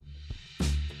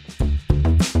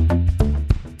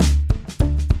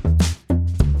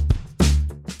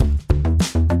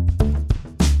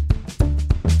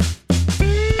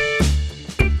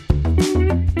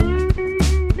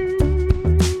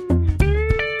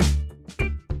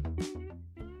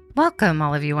Welcome,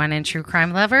 all of you wine and true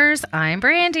crime lovers. I'm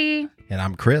Brandy. And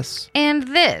I'm Chris. And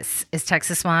this is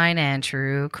Texas Wine and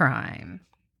True Crime.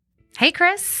 Hey,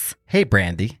 Chris. Hey,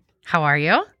 Brandy. How are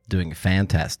you? Doing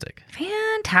fantastic.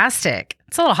 Fantastic.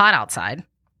 It's a little hot outside.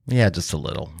 Yeah, just a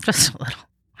little. Just a little.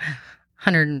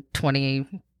 120.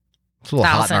 It's a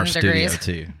little hot in our degrees.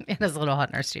 studio, too. It is a little hot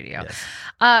in our studio.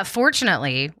 Yes.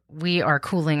 Fortunately, we are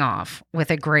cooling off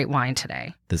with a great wine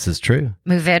today. This is true.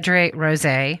 Montgomery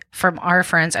Rosé from our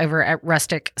friends over at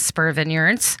Rustic Spur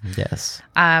Vineyards. Yes.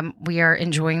 We are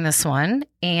enjoying this one.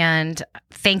 And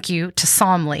thank you to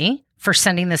Somley for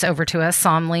sending this over to us.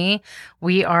 Somley,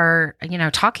 we are,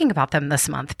 talking about them this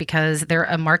month because they're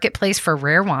a marketplace for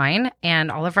rare wine, and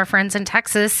all of our friends in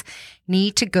Texas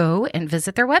need to go and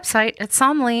visit their website at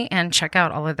Somley and check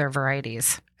out all of their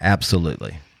varieties.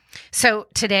 Absolutely. So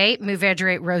today,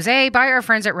 Montgomery Rosé by our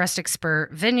friends at Rustic Spur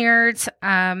Vineyards.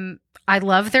 I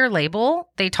love their label.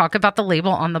 They talk about the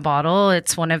label on the bottle.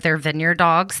 It's one of their vineyard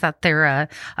dogs that they're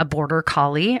a border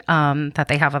collie that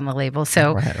they have on the label.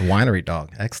 So right. A winery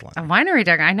dog. Excellent. A winery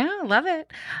dog. I know. Love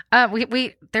it.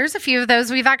 We there's a few of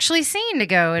those we've actually seen to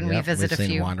go and we visit a few.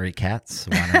 We've seen winery cats,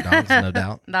 winery dogs, no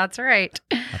doubt. That's right.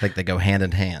 I think they go hand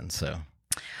in hand.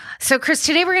 So, Chris,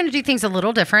 today we're going to do things a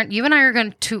little different. You and I are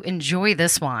going to enjoy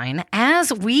this wine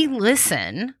as we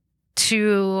listen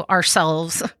to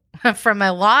ourselves from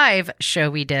a live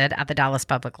show we did at the Dallas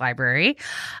Public Library,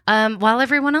 while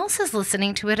everyone else is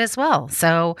listening to it as well.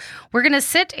 So we're going to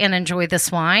sit and enjoy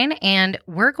this wine, and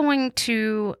we're going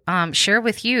to share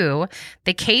with you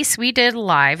the case we did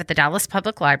live at the Dallas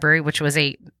Public Library, which was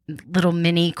a little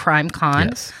mini crime con.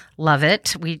 Yes. Love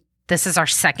it. This is our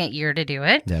second year to do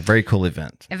it. Yeah, very cool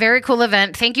event. A very cool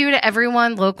event. Thank you to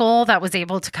everyone local that was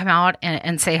able to come out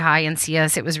and say hi and see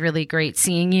us. It was really great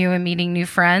seeing you and meeting new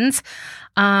friends.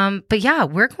 But yeah,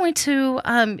 we're going to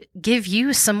give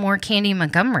you some more Candy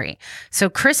Montgomery. So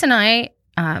Chris and I,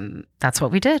 that's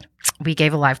what we did. We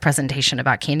gave a live presentation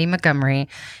about Candy Montgomery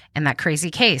and that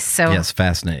crazy case. So yes,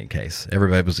 fascinating case.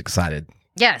 Everybody was excited.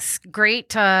 Yes,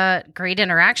 great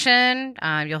interaction.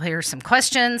 You'll hear some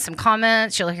questions, some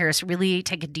comments. You'll hear us really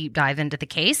take a deep dive into the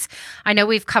case. I know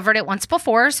we've covered it once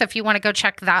before, so if you want to go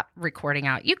check that recording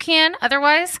out, you can.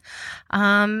 Otherwise,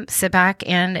 sit back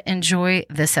and enjoy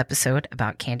this episode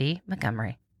about Candy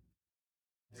Montgomery.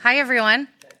 Hi, everyone.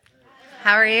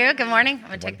 How are you? Good morning. I'm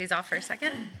going to take these off for a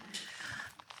second.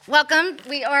 Welcome.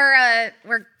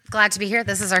 We're glad to be here.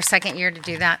 This is our second year to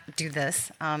do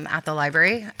this at the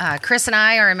library. Chris and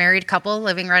I are a married couple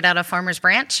living right out of Farmers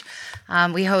Branch.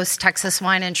 We host Texas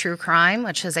Wine and True Crime,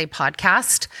 which is a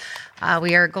podcast.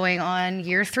 We are going on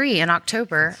year 3 in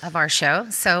October of our show.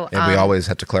 So, and we always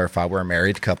have to clarify we're a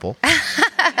married couple.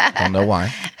 Don't know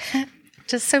why.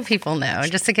 Just so people know,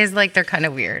 just in case they're kind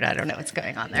of weird. I don't know what's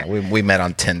going on there. Yeah, we met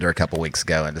on Tinder a couple weeks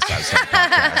ago and decided to start a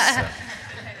podcast. So.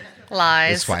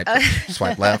 Lies.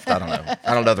 Swipe left. I don't know.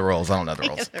 I don't know the rules.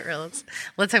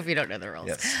 Let's hope you don't know the rules.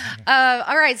 Yes.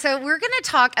 All right. So we're going to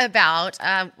talk about.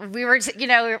 We were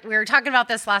talking about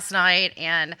this last night,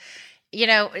 and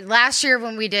last year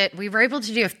when we were able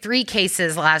to do 3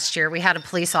 cases last year. We had a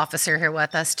police officer here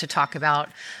with us to talk about.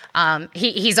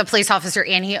 He's a police officer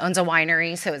and he owns a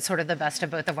winery, so it's sort of the best of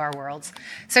both of our worlds.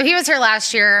 So he was here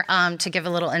last year to give a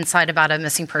little insight about a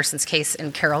missing persons case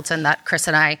in Carrollton that Chris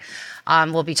and I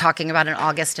will be talking about in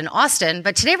August in Austin.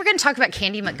 But today we're going to talk about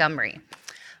Candy Montgomery.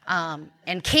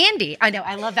 And Candy, I know,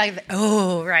 I love that.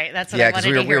 Oh, right. That's what I wanted to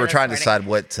hear. Yeah, because we were trying to decide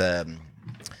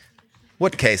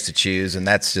what case to choose, and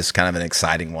that's just kind of an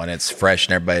exciting one. It's fresh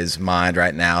in everybody's mind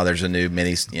right now. There's a new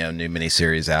mini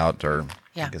series out, or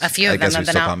yeah, a few of them have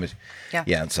been out.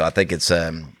 Yeah, so I think it's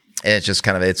just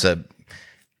kind of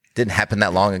didn't happen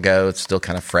that long ago. It's still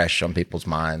kind of fresh on people's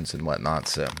minds and whatnot.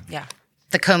 So yeah.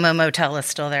 The Como Motel is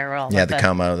still there.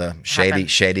 The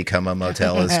shady Como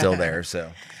Motel is still there. So,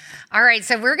 all right.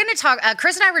 So we're going to talk.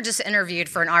 Chris and I were just interviewed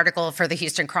for an article for the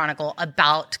Houston Chronicle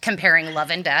about comparing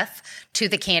Love and Death to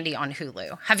The Candy on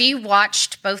Hulu. Have you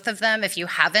watched both of them? If you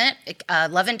haven't,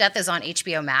 Love and Death is on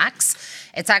HBO Max.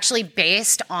 It's actually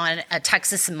based on a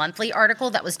Texas Monthly article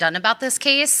that was done about this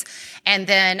case, and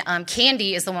then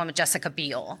Candy is the one with Jessica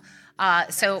Biel.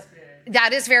 So.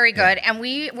 That is very good. Yeah. And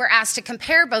we were asked to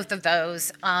compare both of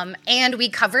those. And we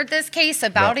covered this case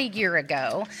about a year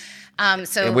ago.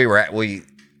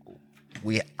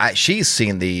 She's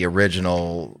seen the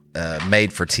original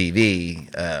made for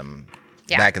TV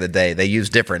back in the day. They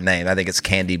used different names. I think it's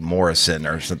Candy Morrison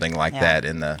or something like that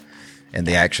in the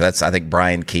actual. That's, I think,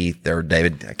 Brian Keith or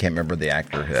David. I can't remember the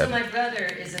actor. So my brother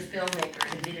is a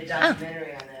filmmaker and did a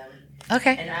documentary on them.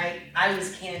 Okay. And I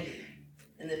was Candy.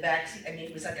 in the back. I mean,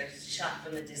 it was like a shot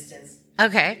from the distance.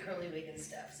 Okay. Curly wig and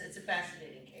stuff. So it's a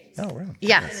fascinating case. Oh, really?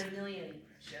 Yeah. There's been a million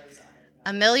shows on it.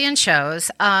 A million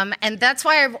shows. And that's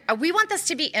why we want this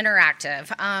to be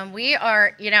interactive. We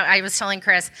are, I was telling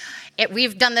Chris,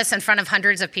 we've done this in front of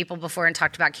hundreds of people before and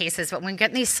talked about cases, but when we get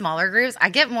in these smaller groups, I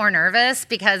get more nervous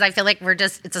because I feel like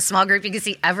it's a small group. You can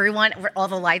see everyone, all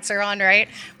the lights are on, right?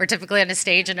 We're typically on a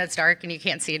stage and it's dark and you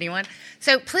can't see anyone.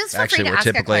 So please feel free to ask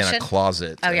a question. Actually, we're typically in a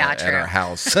closet at our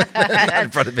house, not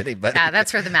in front of anybody. Yeah,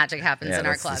 that's where the magic happens in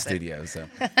our closet. The studio, so.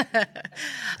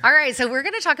 All right, so we're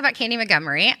going to talk about Candy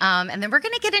Montgomery, and then we're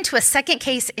going to get into a second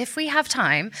case if we have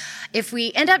time. If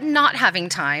we end up not having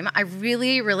time, I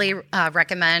really, really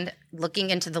recommend looking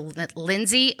into the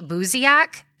Lindsay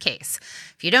Buziak case.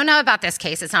 If you don't know about this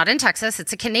case, it's not in Texas.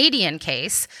 It's a Canadian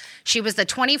case. She was the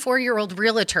 24-year-old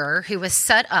realtor who was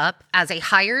set up as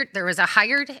there was a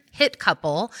hired hit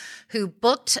couple who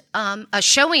booked a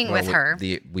showing with her.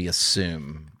 We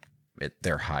assume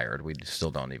they're hired. We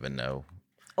still don't even know.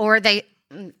 Or they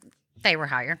were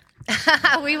hired.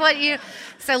 We want you.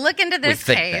 So look into this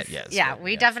case. That, yes,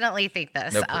 we definitely think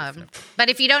this. No proof. But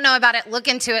if you don't know about it, look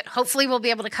into it. Hopefully we'll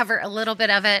be able to cover a little bit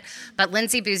of it. But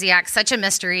Lindsay Buziak, such a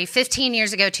mystery. 15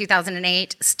 years ago,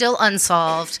 2008, still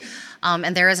unsolved.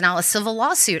 And there is now a civil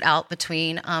lawsuit out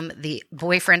between the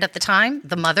boyfriend at the time,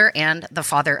 the mother, and the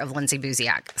father of Lindsay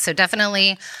Buziak. So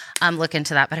definitely look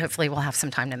into that, but hopefully we'll have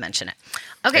some time to mention it.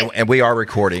 Okay. And we are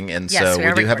recording, and yes, so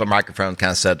we do have a microphone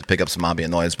kind of set to pick up some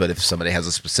ambient noise, but if somebody has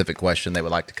a specific question they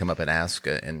would like to come up and ask,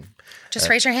 and just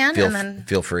raise your hand and then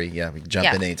feel free. Yeah, we can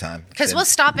jump in anytime. Because we'll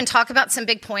stop and talk about some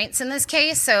big points in this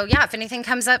case. So yeah, if anything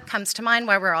comes to mind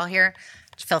while we're all here,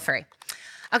 feel free.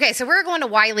 Okay, so we're going to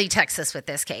Wiley, Texas with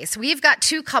this case. We've got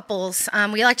two couples.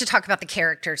 We like to talk about the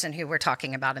characters and who we're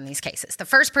talking about in these cases. The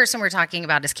first person we're talking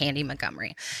about is Candy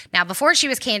Montgomery. Now, before she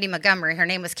was Candy Montgomery, her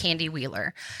name was Candy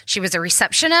Wheeler. She was a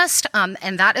receptionist,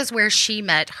 and that is where she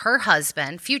met her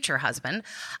husband, future husband,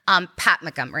 Pat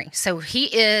Montgomery. So he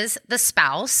is the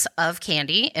spouse of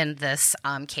Candy in this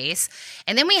case.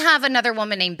 And then we have another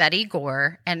woman named Betty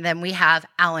Gore, and then we have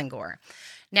Alan Gore.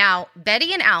 Now,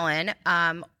 Betty and Alan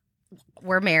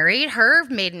were married. Her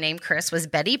maiden name, Chris, was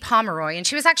Betty Pomeroy, and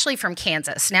she was actually from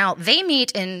Kansas. Now, they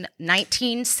meet in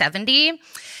 1970,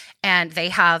 and they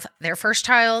have their first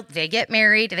child. They get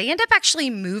married. They end up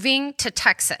actually moving to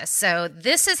Texas. So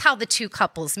this is how the two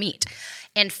couples meet.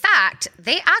 In fact,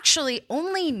 they actually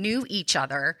only knew each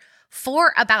other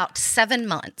for about 7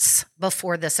 months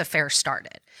before this affair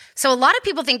started. So a lot of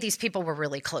people think these people were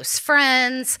really close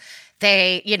friends.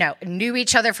 They, knew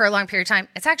each other for a long period of time.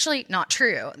 It's actually not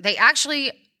true. They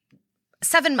actually,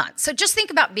 7 months. So just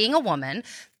think about being a woman.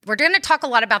 We're going to talk a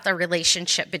lot about the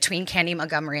relationship between Candy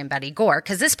Montgomery and Betty Gore,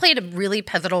 because this played a really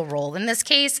pivotal role in this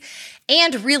case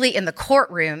and really in the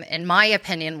courtroom, in my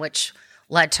opinion, which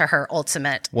led to her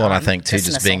ultimate Well, and I think, too,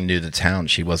 dismissal. just being new to town,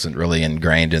 she wasn't really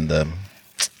ingrained in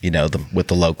with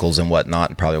the locals and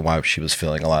whatnot, and probably why she was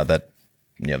feeling a lot of that.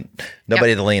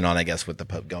 Nobody to lean on, I guess, with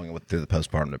through the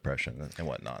postpartum depression and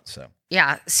whatnot. So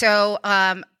yeah. So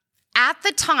at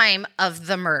the time of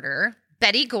the murder,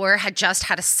 Betty Gore had just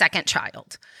had a second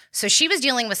child. So she was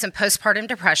dealing with some postpartum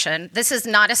depression. This is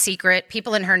not a secret.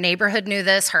 People in her neighborhood knew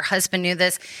this. Her husband knew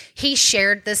this. He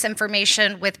shared this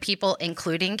information with people,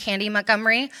 including Candy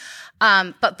Montgomery.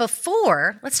 But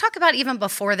let's talk about even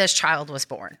before this child was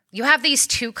born. You have these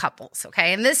two couples,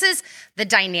 okay? And the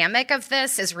dynamic of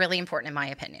this is really important in my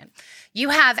opinion. You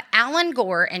have Alan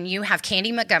Gore and you have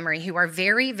Candy Montgomery, who are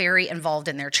very, very involved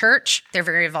in their church. They're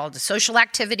very involved in social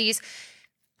activities.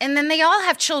 And then they all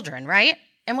have children, right?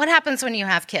 And what happens when you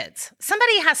have kids?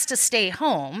 Somebody has to stay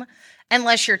home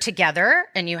unless you're together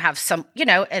and you have some,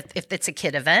 if it's a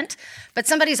kid event, but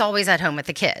somebody's always at home with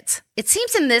the kids. It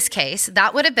seems in this case,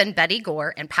 that would have been Betty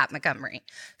Gore and Pat Montgomery.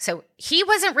 So he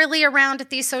wasn't really around at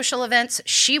these social events.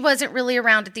 She wasn't really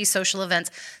around at these social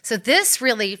events. So this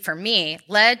really, for me,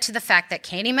 led to the fact that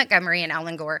Candy Montgomery and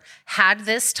Alan Gore had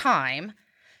this time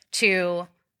to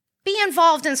be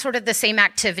involved in sort of the same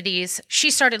activities. She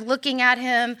started looking at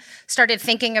him, started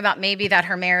thinking about maybe that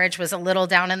her marriage was a little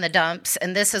down in the dumps.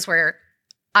 And this is where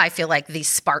I feel like these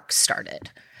sparks started.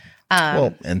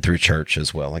 And through church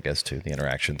as well, I guess, too, the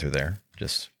interaction through there.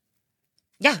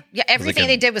 Yeah, everything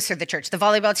they did was through the church. The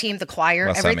volleyball team, the choir,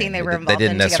 everything they were involved in. They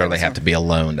didn't necessarily have to be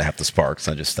alone to have the sparks.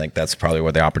 I just think that's probably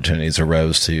where the opportunities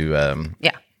arose to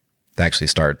actually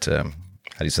start, how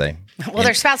do you say? Well,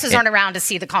 their spouses aren't around to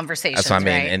see the conversations. That's what I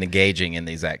mean, right? and engaging in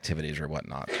these activities or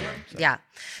whatnot. So. Yeah.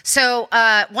 So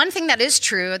one thing that is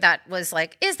true that was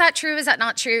like, is that true? Is that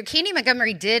not true? Candy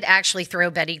Montgomery did actually throw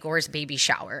Betty Gore's baby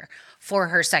shower for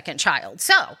her second child.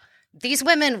 So these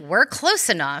women were close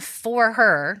enough for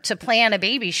her to plan a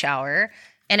baby shower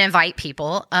and invite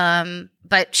people.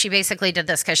 But she basically did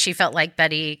this because she felt like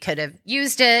Betty could have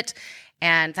used it,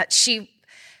 and that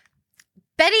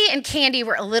Betty and Candy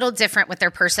were a little different with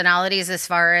their personalities as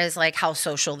far as like how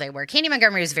social they were. Candy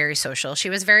Montgomery was very social.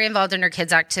 She was very involved in her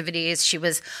kids' activities. She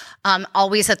was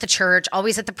always at the church,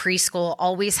 always at the preschool,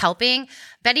 always helping.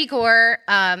 Betty Gore,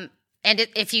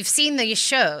 if you've seen these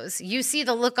shows, you see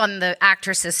the look on the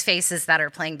actresses' faces that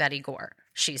are playing Betty Gore.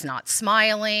 She's not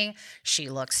smiling. She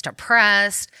looks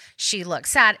depressed. She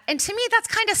looks sad. And to me, that's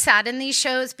kind of sad in these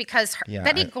shows because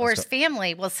Betty Gore's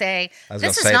family will say,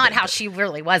 this is not how she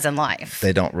really was in life.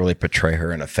 They don't really portray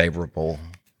her in a favorable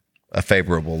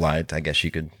light, I guess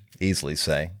you could easily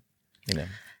say, you know.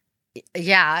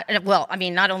 Yeah. Well, I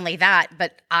mean, not only that,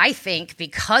 but I think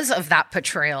because of that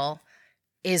portrayal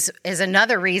is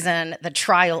another reason the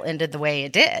trial ended the way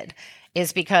it did.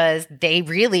 Is because they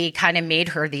really kind of made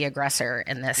her the aggressor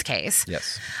in this case.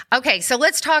 Yes. Okay, so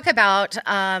let's talk about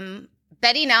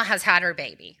Betty now has had her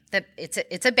baby.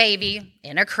 It's a baby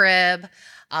in a crib.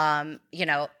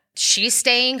 She's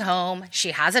staying home.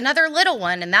 She has another little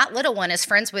one, and that little one is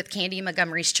friends with Candy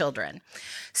Montgomery's children.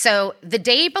 So the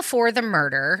day before the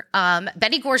murder,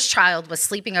 Betty Gore's child was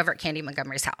sleeping over at Candy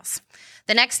Montgomery's house.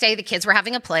 The next day, the kids were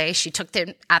having a play. She took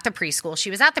them at the preschool.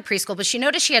 She was at the preschool, but she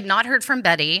noticed she had not heard from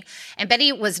Betty, and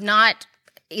Betty was not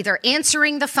either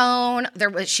answering the phone.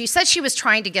 She said she was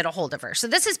trying to get a hold of her. So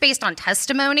this is based on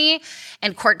testimony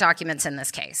and court documents in this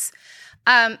case.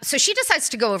 So she decides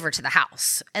to go over to the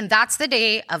house, and that's the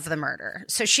day of the murder.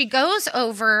 So she goes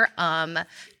over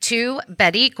to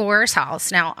Betty Gore's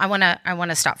house. Now, I want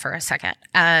to stop for a second.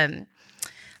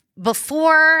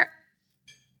 Before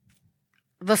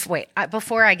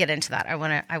I get into that, I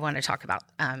want to talk about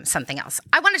something else.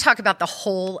 I want to talk about the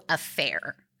whole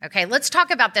affair. Okay, let's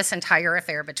talk about this entire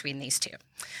affair between these two.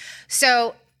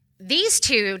 So these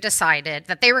two decided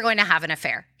that they were going to have an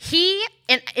affair.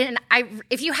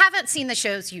 If you haven't seen the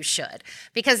shows, you should,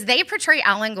 because they portray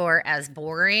Alan Gore as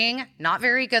boring, not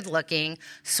very good looking,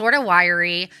 sort of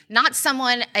wiry, not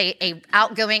someone a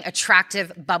outgoing,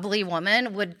 attractive, bubbly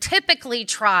woman would typically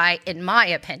try, in my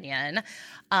opinion,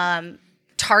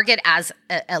 target as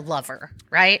a lover,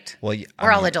 right? Well,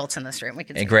 we're all adults in this room. We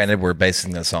can. And granted, we're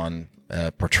basing this on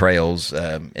portrayals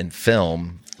in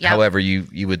film. Yep. However,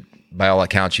 you would, by all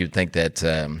accounts, you'd think that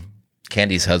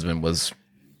Candy's husband was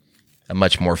a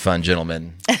much more fun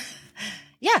gentleman.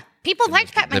 Yeah, people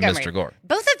liked Pat Montgomery. Mr. Gore.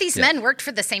 Both of these men worked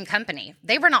for the same company.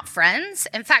 They were not friends.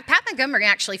 In fact, Pat Montgomery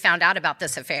actually found out about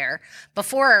this affair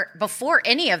before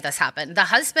any of this happened. The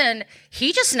husband,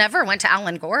 he just never went to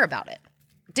Alan Gore about it.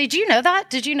 Did you know that?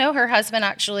 Did you know her husband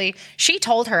actually, she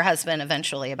told her husband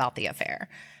eventually about the affair.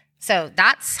 So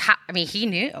that's how, he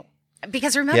knew.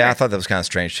 Because remember. Yeah, I thought that was kind of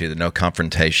strange too, the no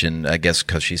confrontation, I guess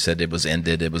because she said it was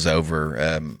ended, it was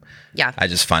over. Yeah. I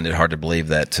just find it hard to believe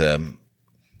that a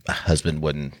husband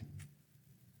wouldn't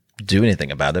do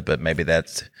anything about it, but maybe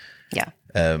that's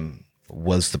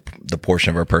was the portion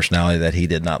of her personality that he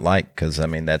did not like, because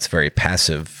that's very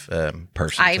passive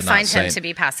person. I find him to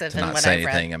be passive in what I've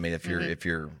read. If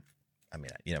you're I'm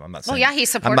not saying. Well, yeah, he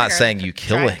supported I'm not her saying you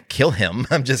kill him.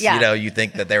 I'm just you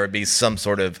think that there would be some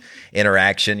sort of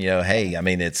interaction. Hey,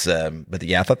 it's but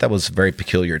I thought that was very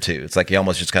peculiar too. It's like he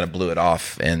almost just kind of blew it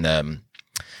off, and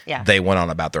they went on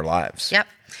about their lives. Yep.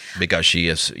 Because she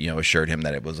assured him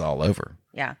that it was all over.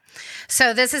 Yeah.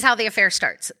 So this is how the affair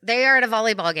starts. They are at a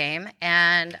volleyball game,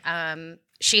 and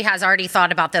she has already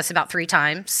thought about this about 3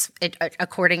 times.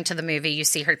 According to the movie, you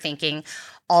see her thinking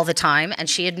all the time, and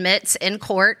she admits in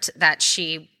court that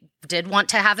she did want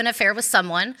to have an affair with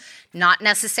someone, not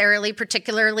necessarily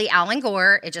particularly Alan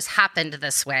Gore. It just happened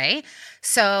this way.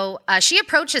 So she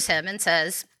approaches him and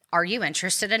says, "Are you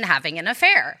interested in having an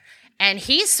affair?" And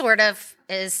he sort of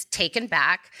is taken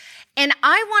back. And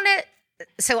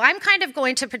so I'm kind of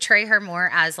going to portray her more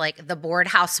as like the bored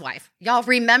housewife. Y'all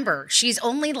remember, she's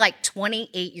only like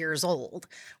 28 years old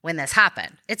when this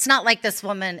happened. It's not like this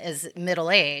woman is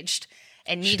middle-aged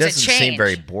and needs a change. She doesn't seem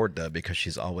very bored though, because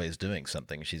she's always doing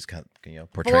something. She's kind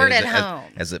of portrayed bored at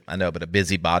home. I know, but a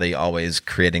busybody, always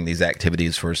creating these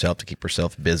activities for herself to keep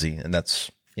herself busy. And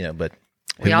that's, but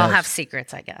we all have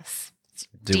secrets, I guess.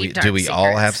 Do we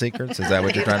all have secrets? Is that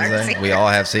what you're trying to say? We all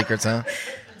have secrets, huh?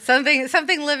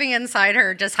 Something living inside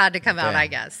her just had to come out, I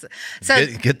guess. So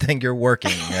good thing you're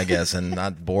working, I guess, and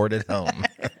not bored at home.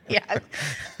 Yeah.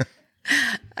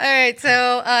 All right.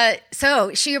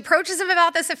 So she approaches him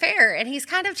about this affair, and he's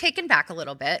kind of taken back a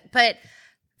little bit. But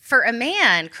for a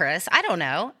man, Chris, I don't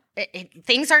know.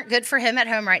 things aren't good for him at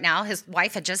home right now. His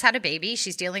wife had just had a baby.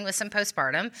 She's dealing with some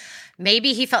postpartum.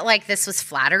 Maybe he felt like this was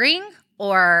flattering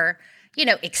or,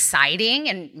 exciting,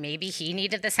 and maybe he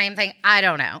needed the same thing. I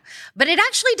don't know. But it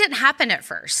actually didn't happen at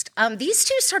first. These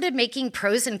two started making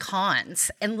pros and cons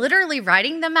and literally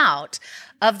writing them out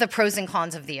of the pros and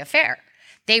cons of the affair.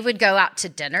 They would go out to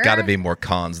dinner. Got to be more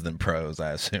cons than pros,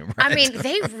 I assume, right? I mean,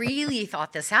 they really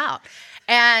thought this out.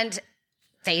 And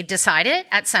they decided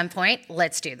at some point,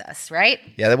 let's do this, right?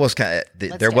 Yeah, that was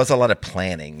there was a lot of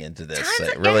planning into this.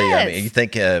 Really, yes. I mean, you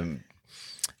think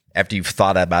after you've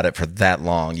thought about it for that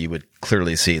long, you would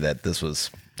clearly see that this was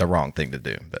the wrong thing to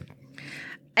do.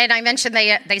 And I mentioned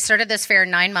they started this affair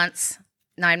 9 months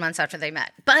after they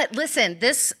met. But listen,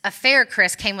 this affair,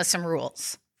 Chris, came with some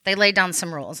rules. They laid down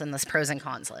some rules in this pros and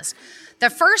cons list.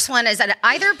 The first one is that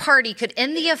either party could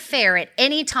end the affair at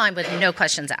any time with no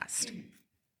questions asked.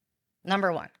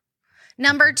 Number one.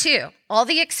 Number two, all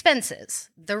the expenses,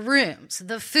 the rooms,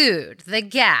 the food, the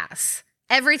gas,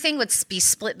 everything would be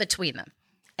split between them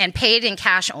and paid in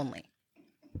cash only.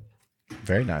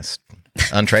 Very nice.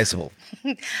 Untraceable.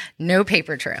 No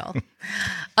paper trail.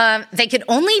 They could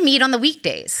only meet on the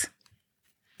weekdays.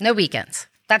 No weekends.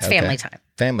 That's family time.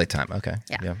 Family time. Okay.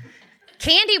 Yeah.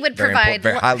 Candy would provide...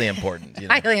 Very highly important.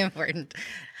 Highly important.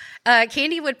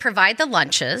 Candy would provide the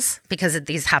lunches because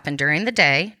these happen during the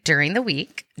day, during the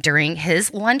week, during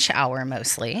his lunch hour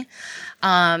mostly.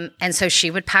 And so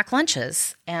she would pack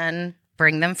lunches and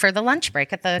bring them for the lunch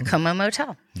break at the Como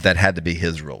Motel. That had to be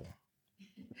his rule.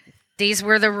 These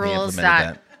were the rules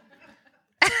that.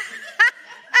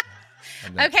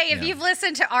 Okay, if you've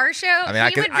listened to our show,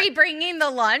 he would be bringing the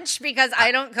lunch because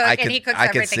I don't cook and he cooks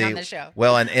everything on the show.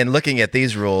 Well, and looking at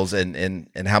these rules and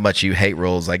how much you hate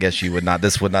rules, I guess you would not.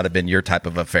 This would not have been your type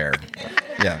of affair.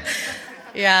 Yeah.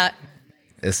 Yeah.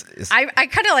 I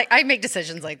kind of I make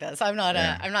decisions like this. I'm not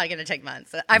going to take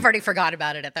months. I've already forgot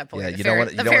about it at that point. Yeah,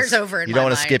 the fair's over. You don't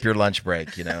want to skip your lunch break.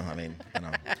 I mean,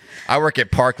 I work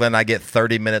at Parkland. I get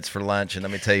 30 minutes for lunch, and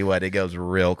let me tell you what, it goes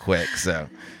real quick. So.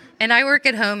 And I work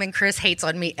at home, and Chris hates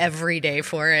on me every day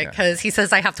for it because he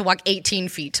says I have to walk 18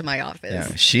 feet to my office.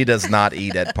 Yeah, she does not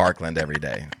eat at Parkland every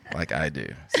day like I do.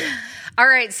 So. All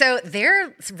right, so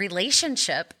their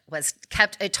relationship was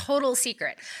kept a total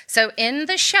secret. So in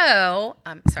the show,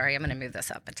 I'm going to move this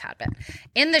up a tad bit.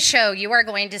 In the show, you are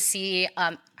going to see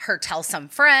her tell some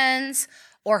friends,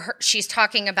 or she's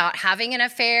talking about having an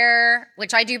affair,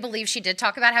 which I do believe she did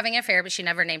talk about having an affair, but she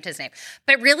never named his name.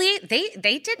 But really,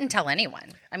 they didn't tell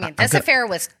anyone. I mean, this affair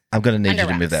was I'm going to need you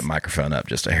to move that microphone up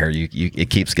just a hair. It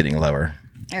keeps getting lower.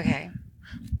 Okay.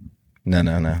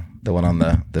 No. The one on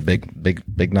the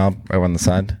big knob over on the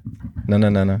side. No.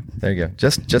 There you go.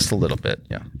 Just a little bit.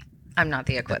 Yeah. I'm not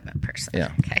the equipment person.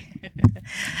 Yeah. Okay.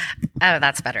 Oh,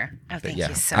 that's better. Oh, thank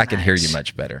you so much. I can hear you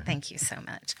much better. Thank you so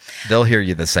much. They'll hear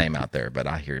you the same out there, but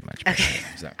I hear you much better. Okay.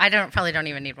 So. I probably don't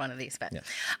even need one of these, but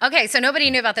okay. So nobody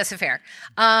knew about this affair.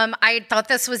 I thought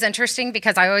this was interesting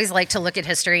because I always like to look at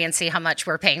history and see how much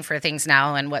we're paying for things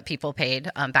now and what people paid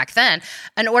back then.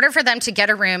 In order for them to get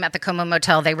a room at the Como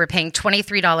Motel, they were paying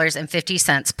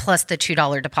 $23.50 plus the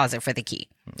 $2 deposit for the key.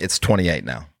 It's 28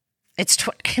 now.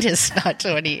 It is not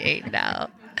 28 now.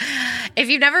 If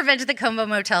you've never been to the Como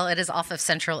Motel, it is off of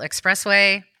Central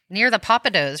Expressway near the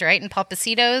Papados, right? And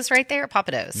Papacitos right there,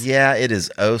 Papados. Yeah, it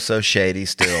is so shady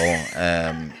still.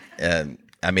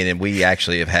 I mean, and we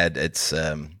actually have had, it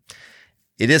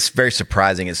is very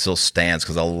surprising it still stands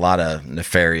because a lot of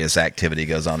nefarious activity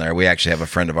goes on there. We actually have a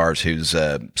friend of ours whose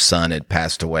son had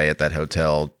passed away at that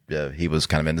hotel. He was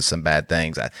kind of into some bad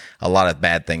things. A lot of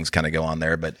bad things kind of go on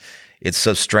there, but it's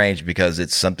so strange because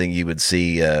it's something you would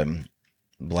see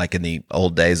like in the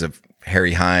old days of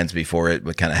Harry Hines before it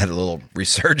kind of had a little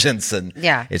resurgence, and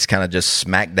it's kind of just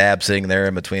smack dab sitting there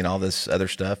in between all this other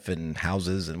stuff and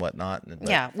houses and whatnot.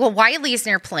 Well, Wiley's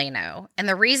near Plano, and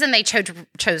the reason they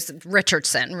chose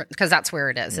Richardson, because that's where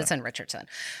it is, it's in Richardson,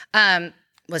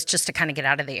 was just to kind of get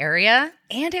out of the area,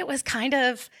 and it was kind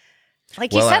of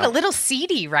like you said, a little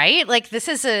seedy, right? Like this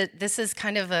is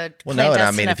kind of a and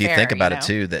I mean, if you think about it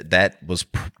too, that was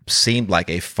seemed like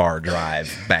a far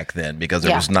drive back then because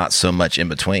there was not so much in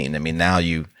between. I mean, now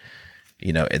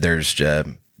there's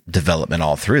development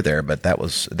all through there, but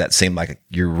that seemed like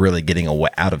you're really getting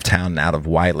out of town and out of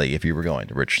Wiley if you were going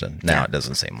to Richardson. Now it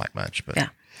doesn't seem like much, but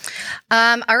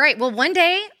all right. Well, one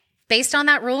day, based on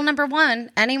that rule number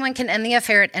 1, anyone can end the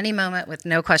affair at any moment with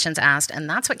no questions asked, and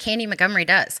that's what Candy Montgomery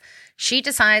does. She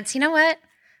decides, you know what?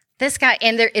 This guy,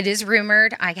 and it is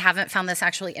rumored, I haven't found this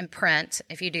actually in print.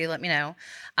 If you do, let me know.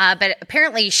 But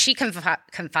apparently she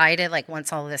confided, like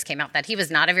once all of this came out, that he was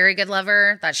not a very good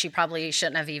lover, that she probably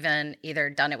shouldn't have even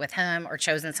either done it with him or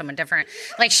chosen someone different.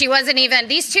 Like she wasn't even,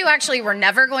 these two actually were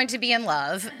never going to be in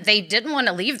love. They didn't want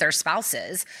to leave their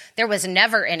spouses. There was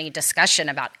never any discussion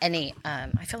about any,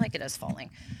 I feel like it is falling,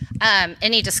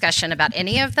 any discussion about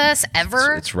any of this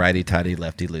ever. It's righty-tighty,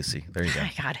 lefty-loosey. There you go.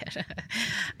 I got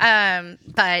it.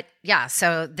 But yeah,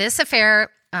 so this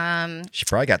affair. She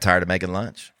probably got tired of making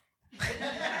lunch.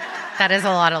 That is a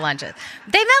lot of lunches.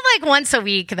 They met like once a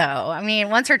week, though. I mean,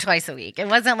 once or twice a week. It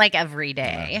wasn't like every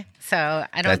day. So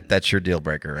I don't. That's your deal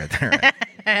breaker right there.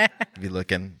 Right? Be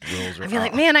looking. Rules are I'd be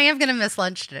like, man, I am going to miss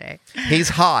lunch today. He's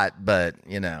hot, but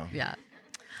you know. Yeah.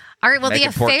 All right. Well, making the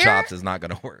affair. Pork chops is not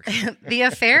going to work. The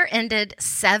affair ended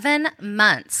 7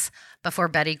 months before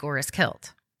Betty Gore is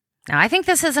killed. Now, I think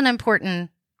this is an important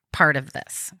part of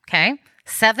this. Okay.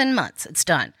 7 months. It's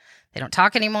done. They don't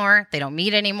talk anymore. They don't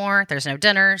meet anymore. There's no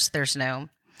dinners. There's no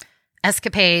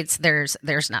escapades. There's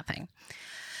nothing.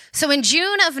 So in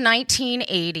June of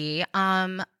 1980,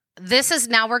 this is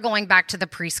now we're going back to the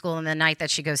preschool and the night that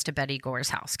she goes to Betty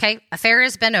Gore's house. Okay. Affair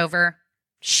has been over.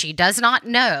 She does not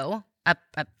know.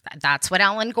 That's what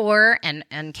Alan Gore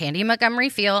and Candy Montgomery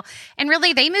feel. And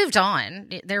really, they moved on.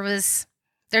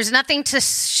 There's nothing to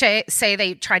say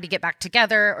they tried to get back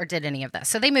together or did any of this.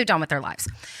 So they moved on with their lives.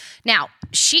 Now,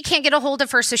 she can't get a hold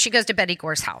of her, so she goes to Betty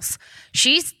Gore's house.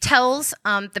 She tells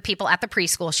the people at the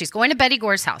preschool she's going to Betty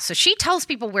Gore's house. So she tells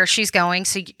people where she's going,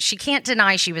 so she can't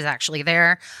deny she was actually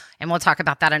there. And we'll talk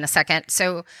about that in a second.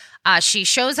 So she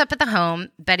shows up at the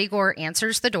home. Betty Gore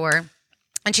answers the door.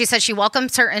 And she says she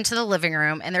welcomes her into the living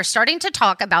room, and they're starting to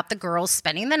talk about the girls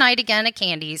spending the night again at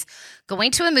Candy's,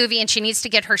 going to a movie, and she needs to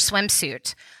get her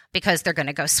swimsuit because they're going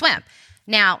to go swim.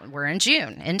 Now, we're in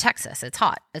June in Texas. It's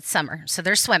hot. It's summer. So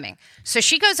they're swimming. So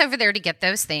she goes over there to get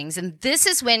those things, and this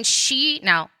is when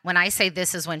when I say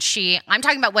this is when I'm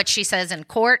talking about what she says in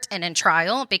court and in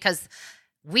trial, because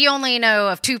we only know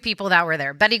of 2 people that were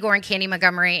there, Betty Gore and Candy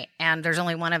Montgomery, and there's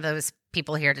only one of those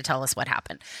people here to tell us what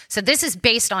happened. So this is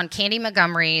based on Candy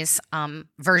Montgomery's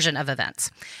version of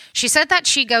events. She said that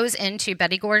she goes into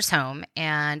Betty Gore's home,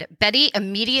 and Betty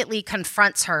immediately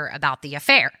confronts her about the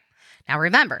affair. Now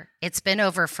remember, it's been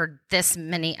over for this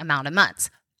many amount of months.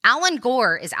 Alan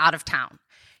Gore is out of town.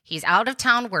 He's out of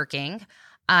town working.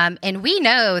 And we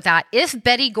know that if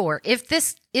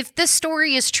this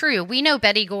story is true, we know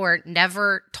Betty Gore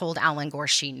never told Alan Gore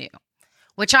she knew,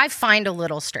 which I find a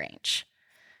little strange.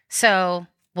 So,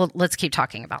 let's keep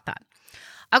talking about that.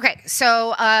 Okay,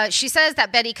 so she says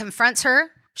that Betty confronts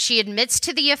her. She admits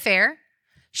to the affair.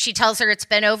 She tells her it's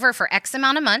been over for X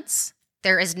amount of months.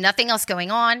 There is nothing else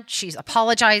going on. She's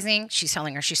apologizing. She's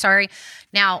telling her she's sorry.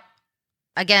 Now,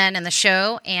 again, in the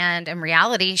show and in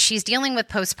reality, she's dealing with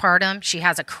postpartum. She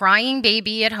has a crying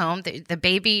baby at home. The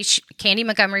baby, Candy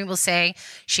Montgomery will say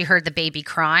she heard the baby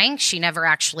crying. She never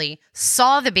actually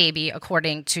saw the baby,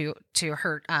 according to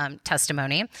her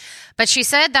testimony. But she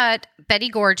said that Betty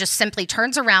Gore just simply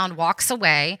turns around, walks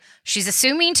away. She's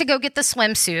assuming to go get the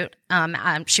swimsuit.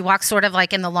 She walks sort of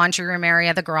like in the laundry room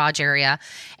area, the garage area.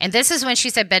 And this is when she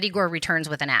said Betty Gore returns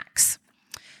with an axe.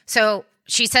 So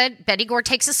she said Betty Gore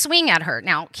takes a swing at her.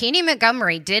 Now, Candy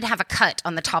Montgomery did have a cut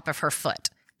on the top of her foot.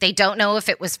 They don't know if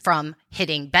it was from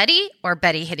hitting Betty or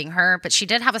Betty hitting her, but she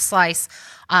did have a slice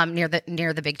near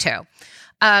the big toe.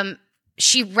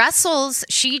 She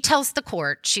tells the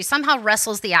court, she somehow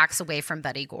wrestles the axe away from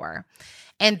Betty Gore.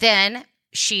 And then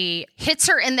she hits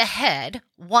her in the head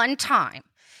one time.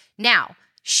 Now,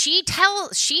 she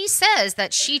says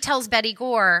that she tells Betty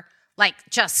Gore, like,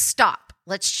 just stop.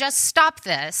 Let's just stop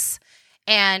this.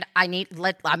 And I'm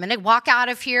going to walk out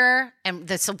of here and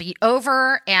this will be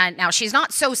over. And now she's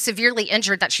not so severely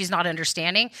injured that she's not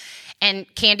understanding.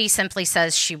 And Candy simply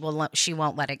says she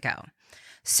won't let it go.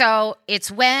 So it's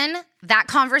when that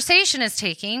conversation is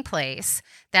taking place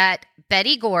that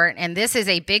Betty Gore, and this is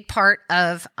a big part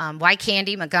of why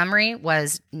Candy Montgomery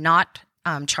was not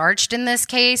charged in this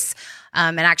case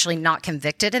and actually not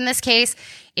convicted in this case,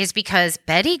 is because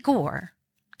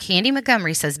Candy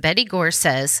Montgomery says, Betty Gore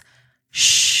says,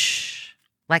 shh,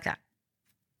 like that.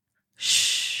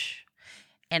 Shh.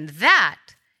 And that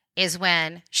is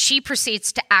when she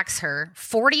proceeds to axe her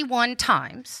 41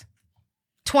 times,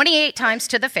 28 times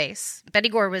to the face. Betty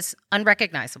Gore was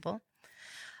unrecognizable.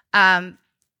 But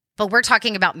we're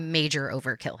talking about major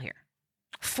overkill here.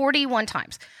 41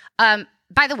 times.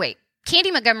 By the way,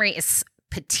 Candy Montgomery is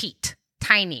petite,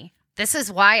 tiny. This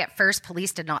is why at first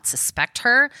police did not suspect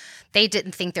her. They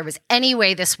didn't think there was any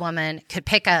way this woman could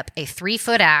pick up a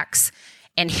 3-foot axe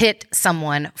and hit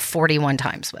someone 41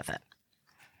 times with it.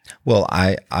 Well,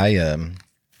 I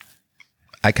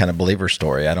kind of believe her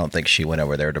story. I don't think she went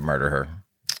over there to murder her.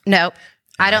 No,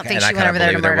 I don't think she went over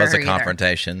there to murder her. There was a either.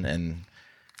 confrontation, and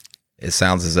it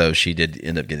sounds as though she did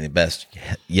end up getting the best.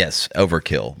 Yes,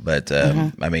 overkill, but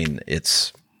I mean,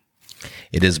 it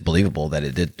is believable that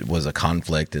it was a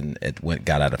conflict and it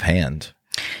got out of hand.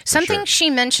 Something she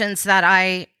mentions that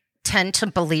I tend to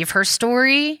believe her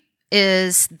story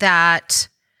is that.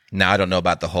 Now, I don't know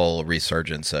about the whole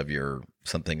resurgence of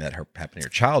something that happened in your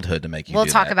childhood to make you. We'll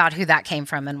talk about who that came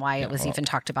from and why it was even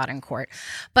talked about in court.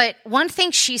 But one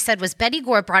thing she said was Betty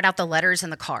Gore brought out the letters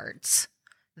and the cards.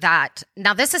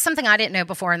 Now this is something I didn't know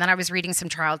before, and then I was reading some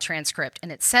trial transcript,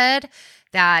 and it said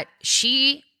that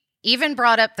she even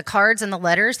brought up the cards and the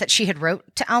letters that she had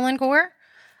wrote to Alan Gore.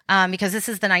 Because this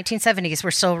is the 1970s.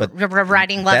 We're still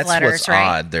writing love letters, that's what's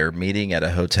right? odd. They're meeting at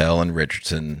a hotel in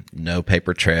Richardson, no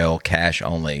paper trail, cash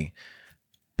only,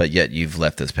 but yet you've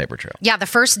left this paper trail. Yeah, the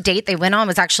first date they went on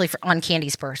was actually on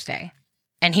Candy's birthday,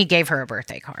 and he gave her a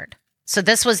birthday card. So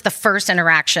this was the first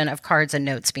interaction of cards and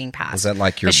notes being passed. Was that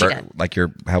like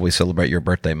how we celebrate your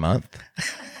birthday month?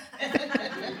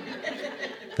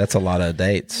 That's a lot of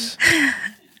dates.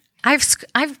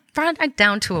 I've brought it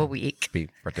down to a week.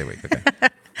 Birthday week. Okay.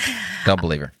 Don't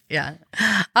believe her. Yeah.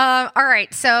 All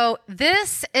right. So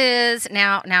this is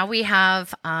now we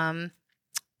have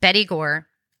Betty Gore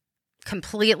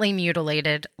completely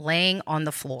mutilated, laying on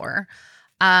the floor.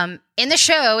 In the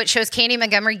show, it shows Candy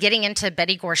Montgomery getting into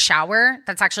Betty Gore's shower.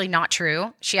 That's actually not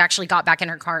true. She actually got back in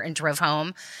her car and drove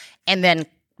home and then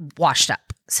washed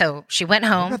up. So she went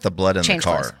home. What about the blood in the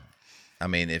car? Clothes. I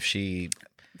mean, if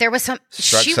there was some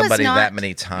struck somebody that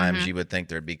many times, you would think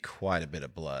there'd be quite a bit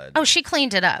of blood. Oh, she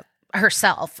cleaned it up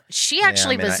herself. She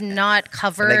actually was not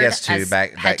covered I guess too,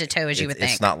 head to toe, as you would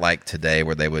think. It's not like today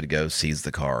where they would go seize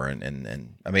the car and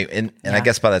I mean, and I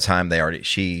guess by the time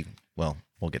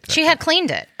we'll get to that. She had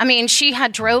cleaned it. I mean, she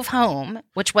had drove home,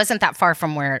 which wasn't that far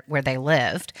from where they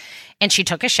lived, and she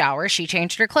took a shower. She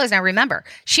changed her clothes. Now, remember,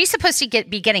 she's supposed to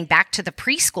be getting back to the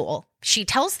preschool. She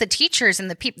tells the teachers and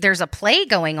the people there's a play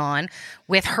going on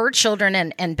with her children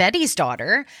and Betty's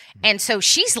daughter, and so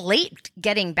she's late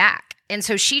getting back. And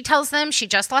so she tells them she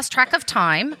just lost track of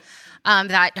time,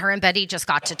 that her and Betty just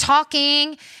got to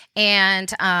talking, and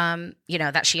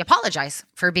that she apologized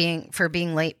for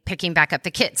being late picking back up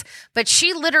the kids. But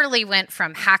she literally went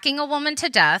from hacking a woman to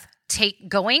death,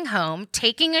 going home,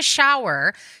 taking a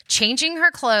shower, changing her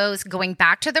clothes, going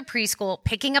back to the preschool,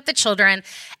 picking up the children,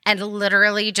 and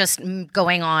literally just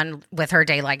going on with her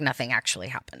day like nothing actually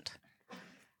happened.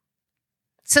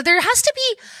 So there has to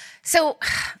be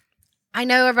I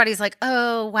know everybody's like,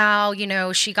 oh, wow,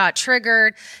 she got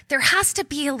triggered. There has to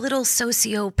be a little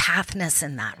sociopathness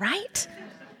in that, right?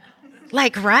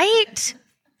 Right?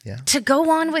 Yeah. To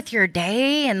go on with your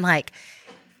day and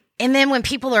then when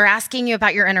people are asking you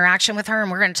about your interaction with her,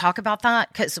 and we're going to talk about that,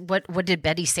 because what did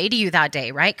Betty say to you that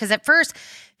day, right? Because at first,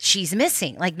 she's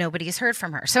missing, nobody's heard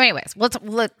from her. So anyways,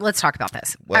 let's talk about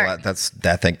this. Well, right.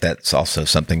 I think that's also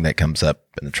something that comes up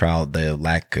in the trial, the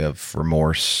lack of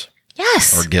remorse.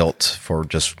 Yes. Or guilt for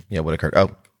just what occurred.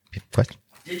 Oh, question.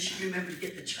 Did she remember to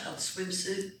get the child's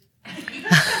swimsuit?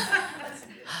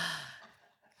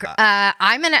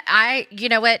 You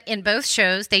know what? In both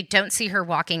shows, they don't see her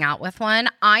walking out with one.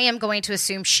 I am going to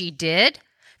assume she did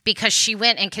because she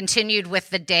went and continued with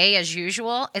the day as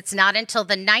usual. It's not until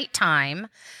the nighttime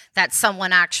that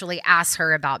someone actually asks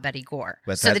her about Betty Gore.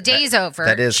 So the day's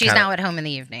over. She's now at home in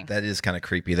the evening. That is kind of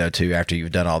creepy, though, too. After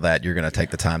you've done all that, you're going to take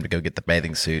the time to go get the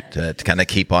bathing suit to kind of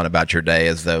keep on about your day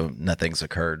as though nothing's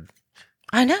occurred.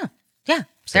 I know. Yeah.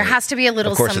 So there has to be a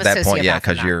little, of course, at that point,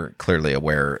 because you're clearly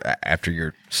aware after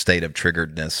your state of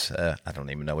triggeredness. I don't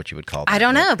even know what you would call that. I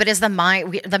don't know, but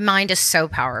the mind is so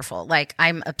powerful.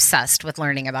 I'm obsessed with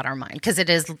learning about our mind because it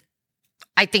is.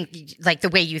 I think the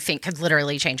way you think could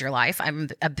literally change your life. I'm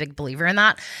a big believer in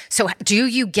that. So do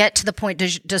you get to the point,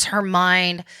 does her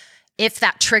mind, if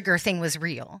that trigger thing was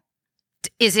real,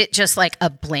 is it just a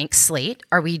blank slate?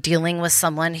 Are we dealing with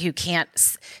someone who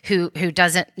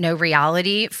doesn't know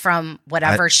reality from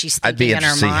whatever she's thinking in her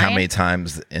mind? I'd be interested to see how many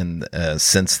times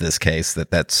since this case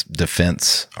that's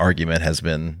defense argument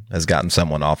has gotten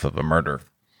someone off of a murder.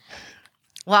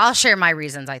 Well, I'll share my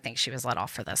reasons I think she was let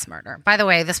off for this murder. By the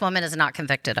way, this woman is not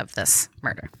convicted of this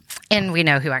murder. And we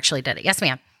know who actually did it. Yes,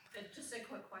 ma'am. Just a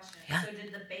quick question. Yeah. So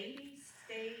did the baby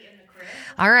stay in the crib?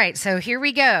 All right. So here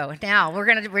we go. Now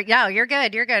you're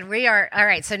good. You're good. We are. All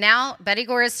right. So now Betty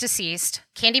Gore is deceased.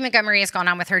 Candy Montgomery has gone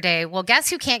on with her day. Well, guess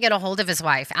who can't get a hold of his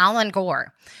wife? Alan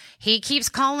Gore. He keeps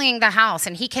calling the house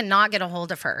and he cannot get a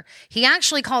hold of her. He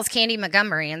actually calls Candy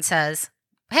Montgomery and says,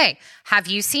 hey, have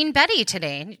you seen Betty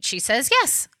today? And she says,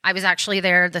 yes, I was actually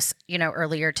there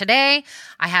earlier today.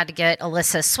 I had to get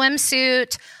Alyssa's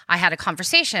swimsuit. I had a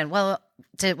conversation. Well,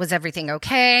 was everything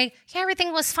okay? Yeah,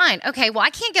 everything was fine. Okay, well, I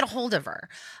can't get a hold of her.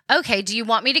 Okay, do you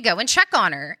want me to go and check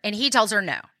on her? And he tells her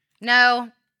no,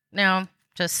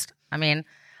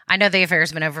 I know the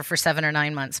affair's been over for 7 or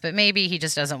 9 months, but maybe he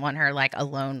just doesn't want her like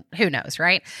alone. Who knows,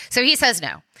 right? So he says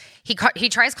no. He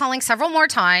tries calling several more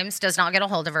times, does not get a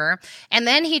hold of her. And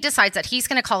then he decides that he's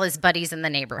going to call his buddies in the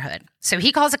neighborhood. So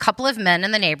he calls a couple of men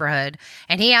in the neighborhood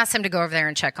and he asks him to go over there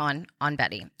and check on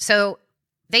Betty. So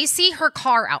they see her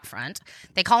car out front.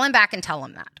 They call him back and tell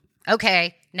him that.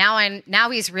 Okay, now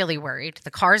he's really worried.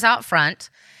 The car's out front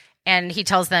and he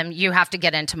tells them, you have to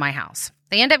get into my house.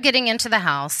 They end up getting into the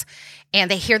house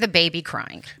and they hear the baby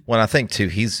crying. Well, I think too,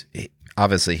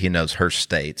 obviously he knows her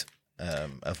state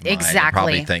of mind. Exactly. And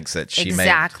probably thinks that she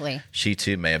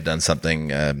too may have done something,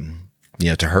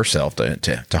 to herself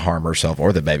to harm herself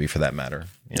or the baby for that matter.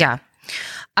 Yeah.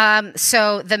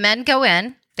 So the men go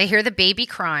in, they hear the baby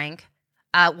crying.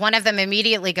 One of them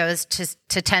immediately goes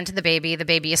to tend to the baby. The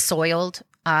baby is soiled.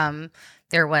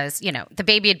 There was, the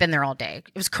baby had been there all day.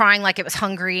 It was crying like it was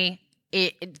hungry.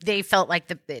 They felt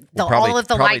like all of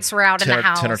the lights were out in the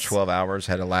house. 10 or 12 hours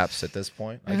had elapsed at this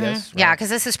point, I guess. Right? Yeah, because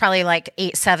this is probably like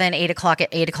 8 o'clock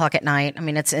at night. I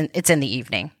mean, it's in the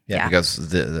evening. Yeah,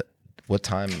 because what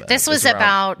time? This was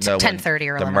about 10:30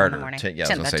 or 11 in the morning. I was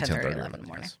going to say 10:30 11 in the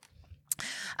morning.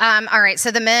 All right,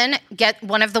 so the men get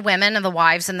one of the women and the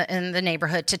wives in the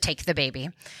neighborhood to take the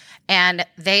baby. And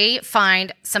they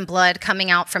find some blood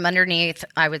coming out from underneath,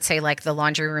 I would say, like the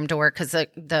laundry room door, because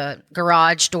the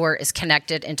garage door is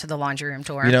connected into the laundry room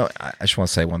door. I just want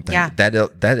to say one thing. Yeah.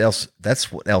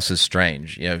 That's what else is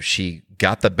strange. She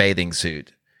got the bathing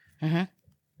suit,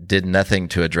 did nothing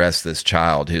to address this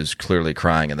child who's clearly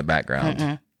crying in the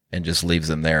background, and just leaves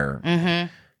them there.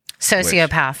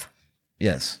 Sociopath.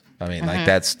 Yes. I mean,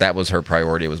 that was her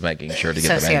priority, was making sure to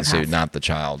get the bathing suit, not the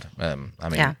child.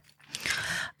 Yeah.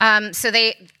 So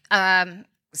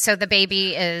the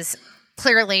baby is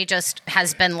clearly just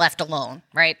has been left alone,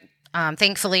 right?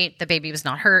 Thankfully, the baby was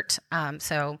not hurt.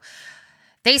 So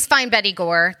they find Betty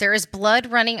Gore. There is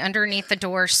blood running underneath the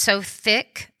door so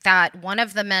thick that one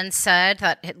of the men said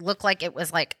that it looked like it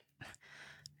was like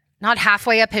not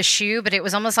halfway up his shoe, but it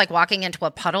was almost like walking into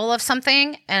a puddle of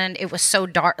something. And it was so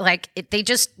dark, they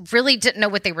just really didn't know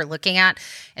what they were looking at.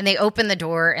 And they open the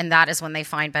door, and that is when they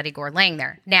find Betty Gore laying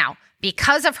there. Now,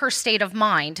 because of her state of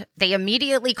mind, they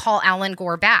immediately call Alan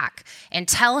Gore back and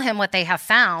tell him what they have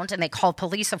found. And they call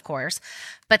police, of course.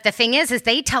 But the thing is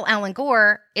they tell Alan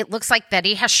Gore, it looks like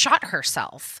Betty has shot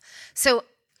herself. So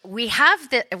we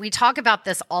talk about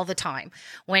this all the time.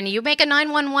 When you make a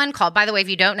 911 call, by the way, if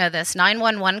you don't know this,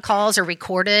 911 calls are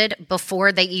recorded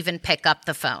before they even pick up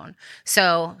the phone.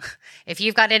 So if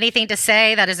you've got anything to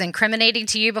say that is incriminating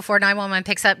to you before 911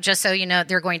 picks up, just so you know,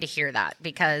 they're going to hear that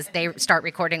because they start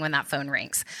recording when that phone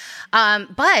rings.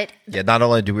 But not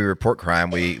only do we report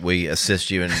crime, we assist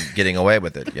you in getting away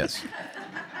with it. Yes.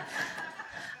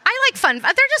 I like fun.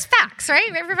 They're just facts,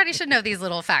 right? Everybody should know these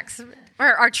little facts.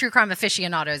 Or our true crime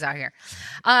aficionados out here.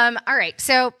 All right.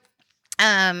 So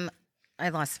I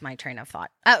lost my train of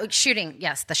thought. Oh, shooting.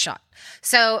 Yes, the shot.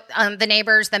 So the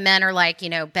neighbors, the men are like,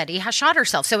 Betty has shot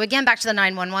herself. So again, back to the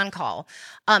 911 call.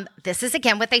 This is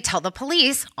again what they tell the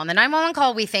police. On the 911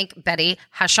 call, we think Betty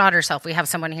has shot herself. We have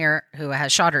someone here who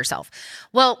has shot herself.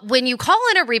 Well, when you call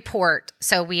in a report,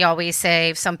 so we always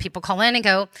say, some people call in and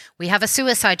go, we have a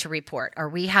suicide to report, or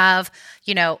we have,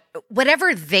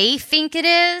 whatever they think it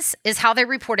is how they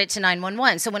report it to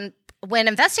 911. So when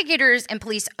investigators and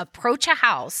police approach a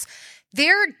house,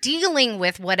 they're dealing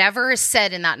with whatever is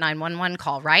said in that 911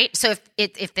 call, right? So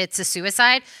if it's a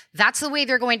suicide, that's the way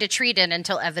they're going to treat it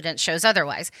until evidence shows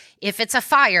otherwise. If it's a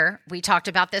fire, we talked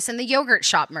about this in the yogurt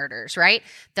shop murders, right?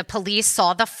 The police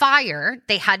saw the fire.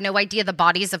 They had no idea the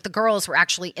bodies of the girls were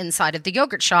actually inside of the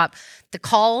yogurt shop. The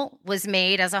call was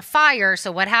made as a fire. So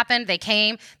what happened? They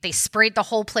came, they sprayed the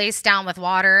whole place down with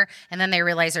water, and then they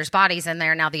realized there's bodies in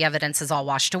there. Now the evidence is all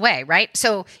washed away, right?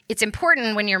 So it's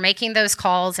important when you're making those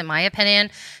calls, in my opinion,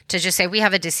 to just say, we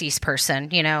have a deceased person,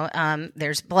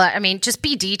 there's blood. I mean, just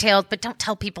be detailed, but don't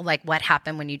tell people like what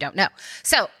happened when you don't know.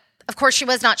 So of course she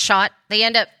was not shot. They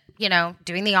end up,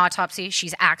 doing the autopsy.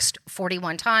 She's axed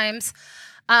 41 times.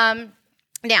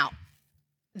 Now,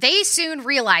 they soon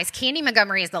realize Candy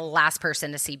Montgomery is the last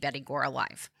person to see Betty Gore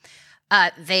alive.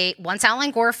 Once Alan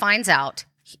Gore finds out,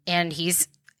 and he's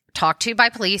talked to by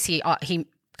police, he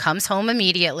comes home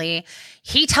immediately.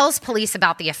 He tells police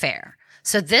about the affair.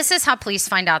 So this is how police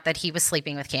find out that he was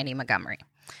sleeping with Candy Montgomery.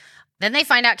 Then they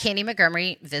find out Candy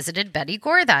Montgomery visited Betty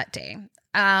Gore that day.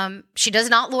 She does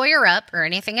not lawyer up or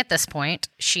anything at this point.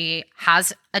 She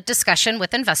has a discussion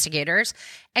with investigators,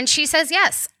 and she says,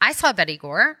 yes, I saw Betty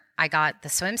Gore. I got the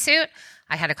swimsuit.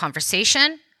 I had a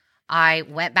conversation. I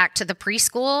went back to the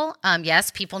preschool.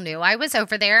 Yes, people knew I was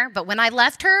over there, but when I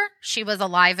left her, she was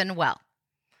alive and well.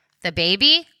 The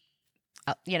baby,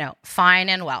 fine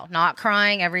and well, not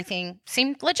crying. Everything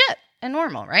seemed legit and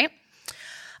normal, right?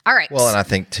 All right. Well, and I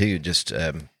think too, just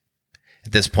at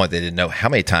this point, they didn't know how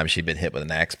many times she'd been hit with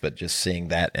an axe, but just seeing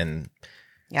that and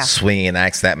swinging an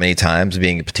axe that many times,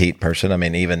 being a petite person, I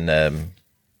mean, even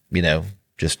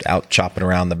just out chopping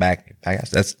around the back, I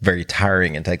guess that's very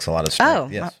tiring and takes a lot of strength. Oh,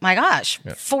 yes. My gosh.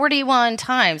 Yeah. 41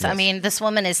 times. Yes. I mean, this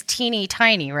woman is teeny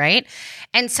tiny, right?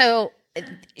 And so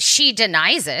she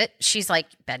denies it. She's like,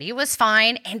 Betty was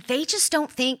fine. And they just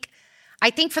don't think, I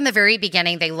think from the very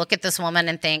beginning, they look at this woman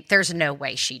and think, there's no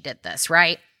way she did this,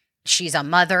 right? She's a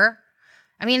mother.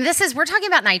 I mean, we're talking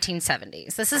about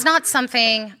 1970s. This is not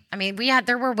something, I mean,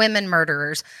 there were women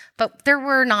murderers, but there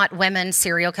were not women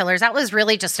serial killers. That was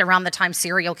really just around the time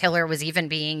serial killer was even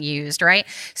being used, right?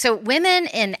 So women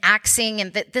in axing,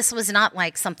 and this was not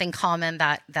like something common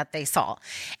that they saw.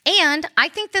 And I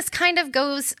think this kind of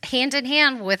goes hand in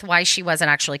hand with why she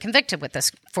wasn't actually convicted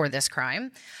for this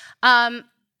crime.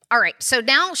 All right, so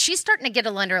now she's starting to get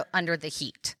under the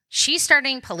heat.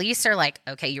 Police are like,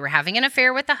 okay, you were having an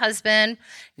affair with the husband.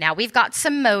 Now we've got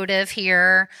some motive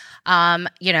here.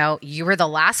 You were the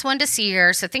last one to see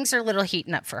her. So things are a little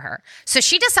heating up for her. So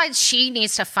she decides she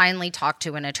needs to finally talk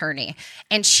to an attorney.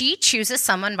 And she chooses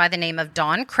someone by the name of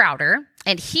Don Crowder.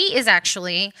 And he is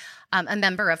actually a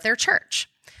member of their church.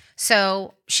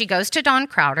 So she goes to Don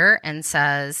Crowder and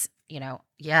says,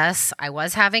 yes, I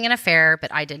was having an affair,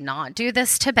 but I did not do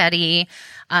this to Betty.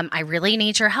 I really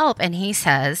need your help. And he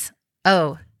says,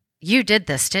 oh, you did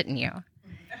this, didn't you?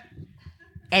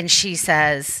 And she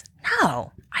says,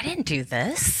 no, I didn't do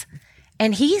this.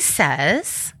 And he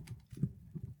says,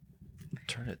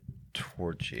 turn it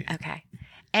towards you. Okay.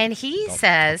 And he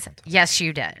says, yes,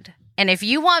 you did. And if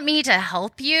you want me to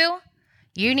help you,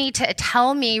 you need to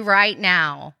tell me right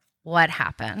now what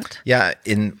happened. Yeah.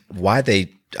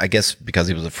 I guess because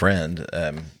he was a friend,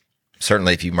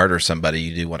 certainly if you murder somebody,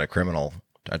 you do want a criminal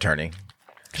attorney.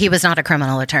 He was not a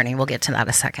criminal attorney. We'll get to that in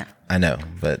a second. I know,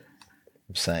 but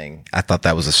I'm saying I thought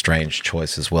that was a strange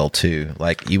choice as well, too.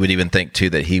 Like you would even think, too,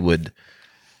 that he would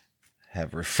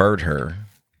have referred her.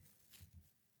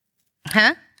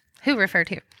 Huh? Who referred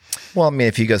who? Well, I mean,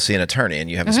 if you go see an attorney and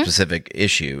you have a specific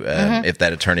issue, if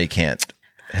that attorney can't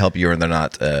help you or they're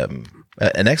not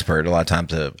an expert, a lot of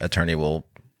times an attorney will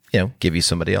give you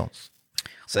somebody else.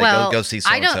 So go see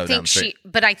so-and-so I don't think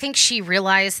but I think she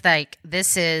realized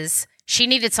she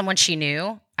needed someone she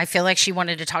knew. I feel like she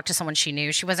wanted to talk to someone she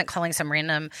knew. She wasn't calling some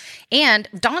random. And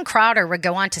Don Crowder would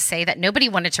go on to say that nobody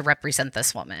wanted to represent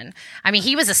this woman. I mean,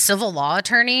 he was a civil law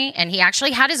attorney and he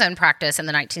actually had his own practice in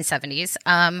the 1970s.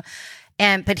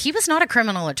 But he was not a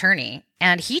criminal attorney.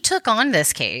 And he took on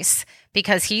this case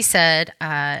because he said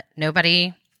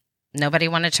nobody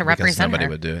wanted to represent nobody her.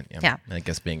 Would do it. Yeah. I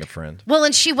guess being a friend. Well,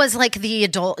 and she was like the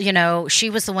adult, she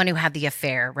was the one who had the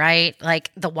affair, right? Like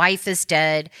the wife is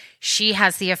dead. She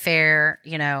has the affair,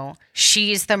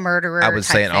 she's the murderer. I would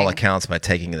say in all accounts by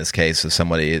taking this case as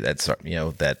somebody that's,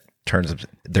 that turns,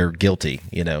 they're guilty,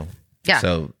 Yeah.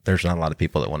 So there's not a lot of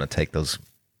people that want to take those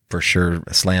for sure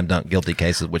slam dunk guilty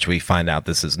cases, which we find out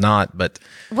this is not, but.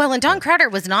 Well, and Don Crowder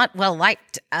was not well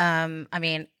liked.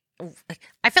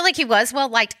 I feel like he was well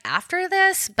liked after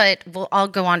this, but I'll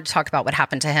go on to talk about what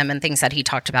happened to him and things that he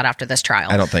talked about after this trial.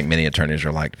 I don't think many attorneys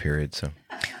are liked, period. So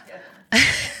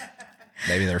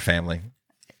maybe their family.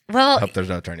 Well, I hope there's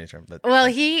no attorney term. But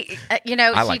he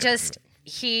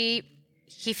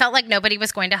felt like nobody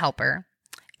was going to help her.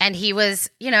 And he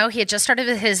was, he had just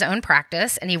started his own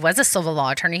practice and he was a civil law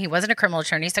attorney. He wasn't a criminal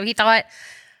attorney. So he thought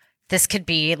this could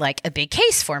be like a big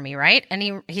case for me. Right.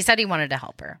 And he said he wanted to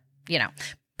help her,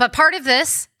 But part of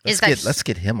this let's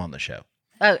get him on the show.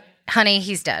 Oh, honey,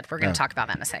 he's dead. We're going to talk about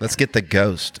that in a second. Let's get the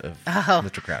ghost of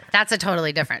Mr. Crowder. That's a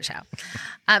totally different show.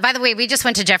 By the way, we just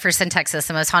went to Jefferson, Texas,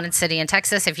 the most haunted city in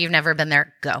Texas. If you've never been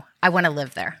there, go. I want to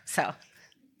live there. So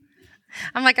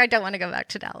I'm like, I don't want to go back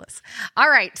to Dallas. All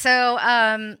right. So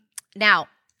now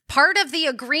part of the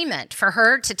agreement for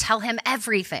her to tell him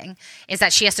everything is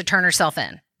that she has to turn herself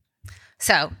in.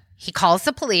 So he calls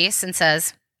the police and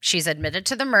says, she's admitted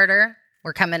to the murder.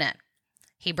 We're coming in.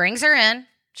 He brings her in.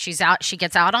 She's out. She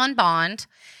gets out on bond.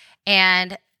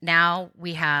 And now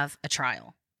we have a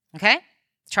trial. Okay?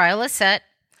 Trial is set.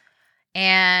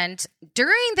 And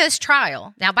during this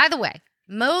trial, now, by the way,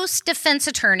 Most defense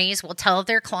attorneys will tell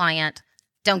their client,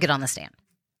 don't get on the stand.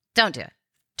 Don't do it.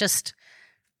 Just,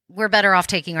 we're better off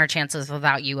taking our chances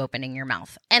without you opening your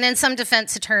mouth. And in some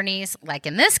defense attorneys, like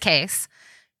in this case,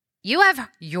 you have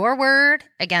your word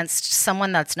against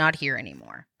someone that's not here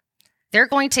anymore. They're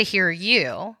going to hear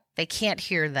you. They can't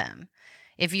hear them.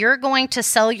 If you're going to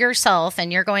sell yourself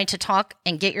and you're going to talk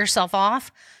and get yourself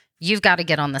off, you've got to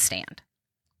get on the stand.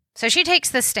 So she takes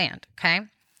this stand, okay?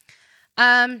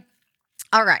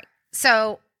 All right.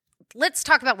 So let's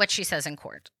talk about what she says in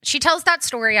court. She tells that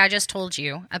story I just told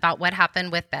you about what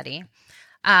happened with Betty.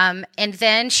 And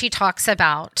then she talks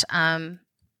about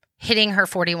hitting her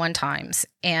 41 times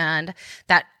and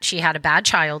that she had a bad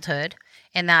childhood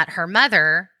and that her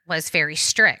mother was very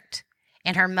strict.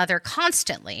 And her mother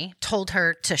constantly told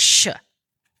her to shh.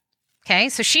 Okay,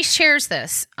 so she shares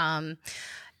this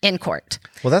in court.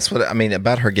 Well, that's what I mean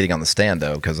about her getting on the stand,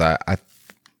 though, because I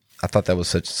thought that was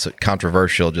such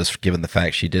controversial, just given the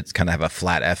fact she did kind of have a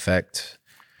flat affect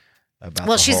about.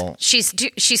 Well,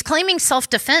 she's claiming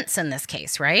self-defense in this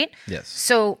case, right? Yes.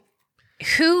 So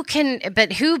who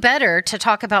better to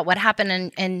talk about what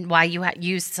happened and why you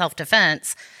used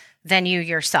self-defense than you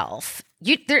yourself?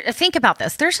 Think about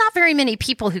this. There's not very many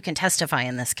people who can testify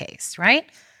in this case, right?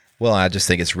 Well, I just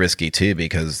think it's risky, too,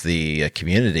 because the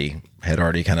community had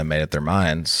already kind of made up their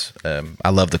minds. I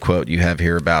love the quote you have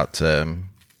here about,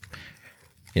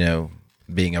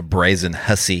 being a brazen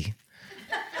hussy.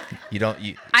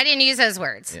 I didn't use those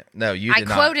words. Yeah, no, you did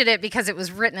not. I quoted it because it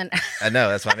was written in. I know,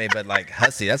 that's what I mean. But like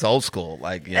hussy, that's old school.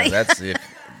 Like, that's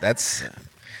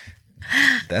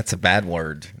a bad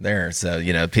word there.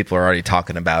 So, people are already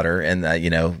talking about her. And,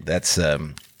 that's,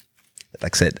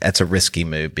 like I said, that's a risky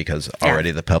move because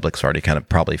already the public's already kind of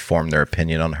probably formed their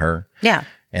opinion on her. Yeah.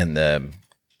 And,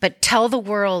 but tell the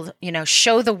world,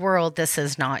 show the world this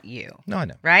is not you. No, I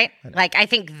know. Right? I know. Like, I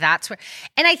think that's where,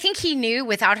 and I think he knew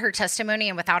without her testimony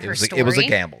and without her story. It was a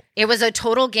gamble. It was a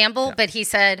total gamble, but he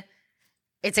said,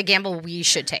 it's a gamble we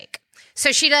should take.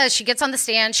 So she does. She gets on the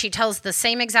stand. She tells the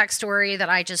same exact story that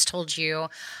I just told you,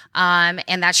 and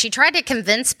that she tried to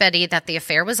convince Betty that the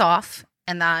affair was off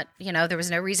and that there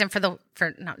was no reason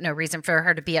no reason for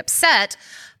her to be upset,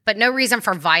 but no reason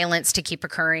for violence to keep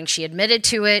occurring. She admitted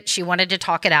to it. She wanted to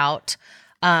talk it out,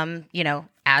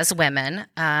 as women.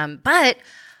 But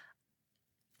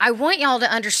I want y'all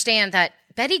to understand that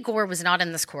Betty Gore was not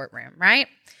in this courtroom, right?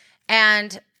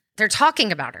 And they're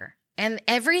talking about her. And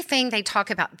everything they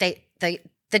talk about, the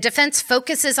defense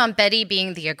focuses on Betty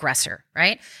being the aggressor,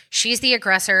 right? She's the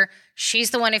aggressor.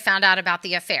 She's the one who found out about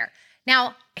the affair.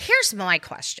 Now, here's my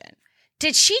question.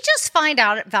 Did she just find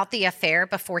out about the affair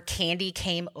before Candy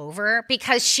came over?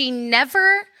 Because she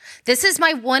never, this is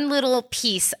my one little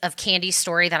piece of Candy's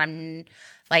story that I'm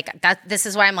like, this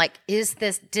is why I'm like,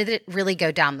 did it really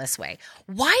go down this way?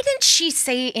 Why didn't she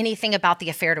say anything about the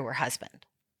affair to her husband?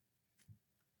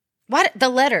 What, the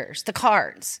letters, the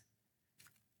cards?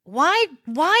 Why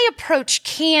approach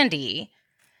Candy?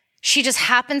 She just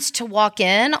happens to walk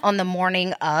in on the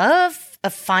morning of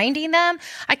finding them.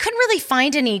 I couldn't really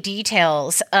find any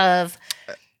details of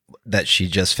that she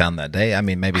just found that day. I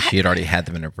mean, maybe she had already had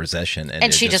them in her possession,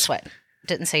 and she just what?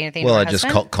 Didn't say anything. Well, to her it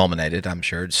husband? Just culminated. I'm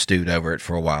sure stewed over it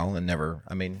for a while and never.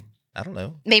 I mean, I don't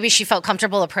know. Maybe she felt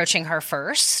comfortable approaching her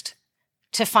first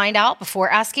to find out before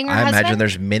asking her husband. I imagine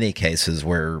there's many cases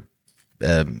where.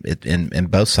 In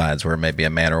both sides where maybe a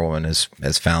man or woman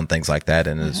has found things like that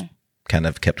and has kind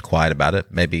of kept quiet about it.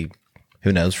 Maybe,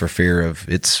 who knows, for fear of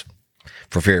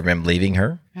him leaving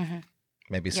her. Mm-hmm.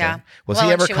 Maybe so. Yeah. Was he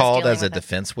ever called as a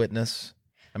defense witness?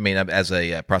 I mean, as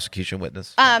a prosecution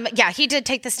witness? Yeah, he did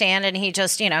take the stand and he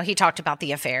just, he talked about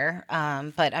the affair.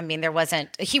 But I mean,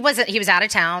 he was out of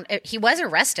town. He was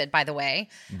arrested, by the way.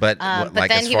 But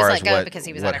then he was let go because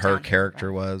he was out of town. What her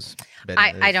character was?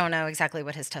 I don't know exactly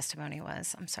what his testimony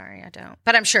was. I'm sorry, I don't.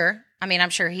 But I'm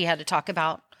sure he had to talk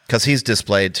about. Because he's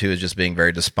displayed too as just being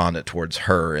very despondent towards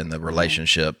her in the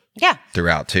relationship. Yeah.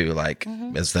 Throughout too, like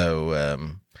as though,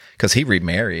 because he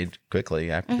remarried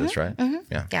quickly after this, right?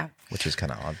 Mm-hmm. Yeah. Which is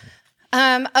kind of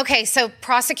odd. Okay, so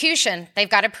prosecution, they've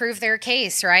got to prove their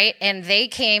case, right? And they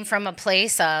came from a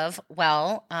place of,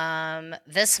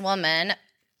 this woman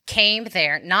came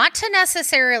there not to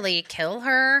necessarily kill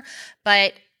her,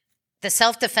 but the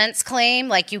self-defense claim,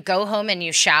 like you go home and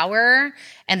you shower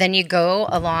and then you go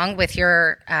along with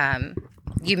your,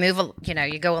 you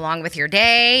go along with your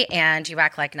day and you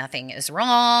act like nothing is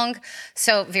wrong.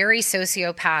 So very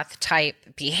sociopath type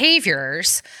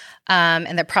behaviors.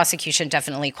 And the prosecution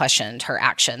definitely questioned her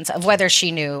actions of whether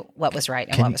she knew what was right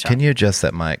and what was wrong. Can you adjust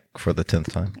that mic for the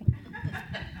 10th time?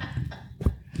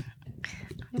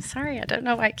 Sorry, I don't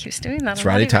know why it keeps doing that. It's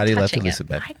righty tighty, lefty touching loosey, it.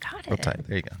 babe. I got Real it. tight.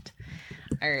 There you go.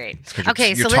 All right.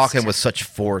 Okay, you're so talking with such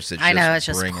force. I know, it's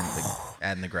just bringing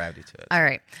adding the gravity to it. All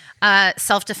right.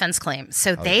 Self-defense claim.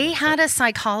 So they had a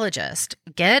psychologist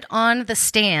get on the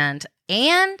stand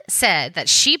and said that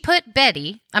she put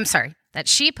Candy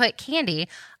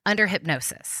under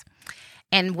hypnosis.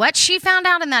 And what she found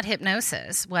out in that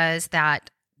hypnosis was that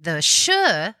the "shh"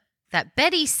 that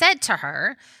Betty said to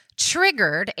her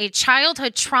triggered a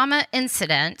childhood trauma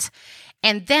incident.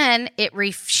 And then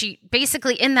she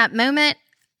basically, in that moment,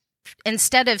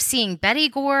 instead of seeing Betty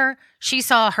Gore, she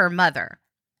saw her mother.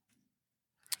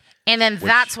 And then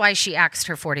that's why she axed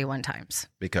her 41 times.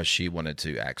 Because she wanted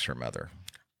to axe her mother.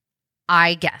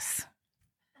 I guess.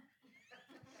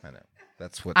 I know.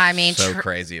 That's what's so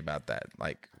crazy about that.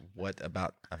 Like, what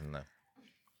about, I don't know.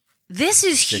 This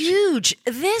is huge.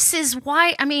 This is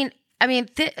why,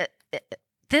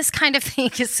 this kind of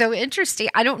thing is so interesting.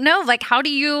 I don't know. Like, how do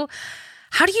you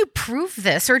prove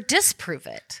this or disprove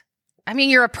it? I mean,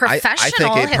 you're a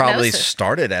professional. I think it probably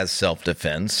started as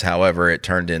self-defense. However, it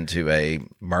turned into a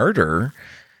murder.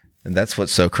 And that's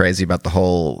what's so crazy about the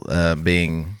whole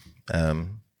being,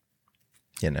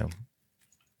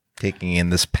 taking in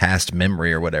this past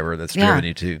memory or whatever that's driven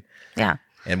you to. Yeah.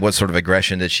 And what sort of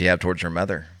aggression did she have towards her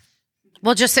mother?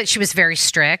 Well, just that she was very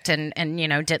strict and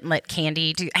didn't let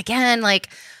Candy do, again, like,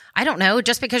 I don't know,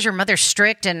 just because your mother's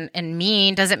strict and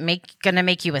mean doesn't gonna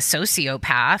make you a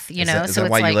sociopath, Is that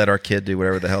why you let our kid do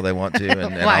whatever the hell they want to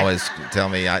and always tell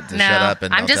me to shut up?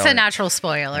 And I'm just a natural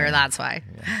spoiler. Yeah. That's why.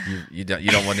 Yeah.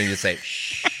 You don't want me to say,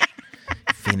 shh,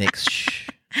 Phoenix, shh.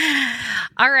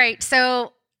 All right.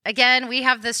 So again, we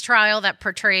have this trial that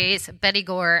portrays Betty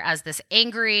Gore as this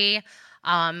angry,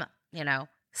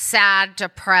 sad,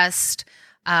 depressed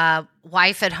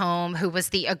wife at home who was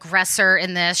the aggressor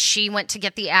in this. She went to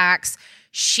get the axe.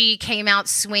 She came out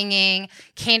swinging.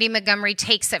 Candy Montgomery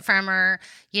takes it from her,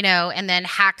 and then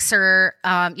hacks her,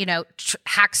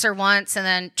 hacks her once and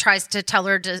then tries to tell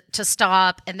her to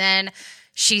stop. And then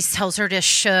she tells her to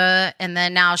shh. And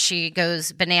then now she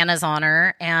goes bananas on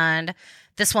her. And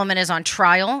this woman is on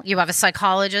trial. You have a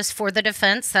psychologist for the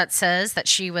defense that says that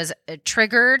she was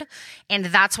triggered, and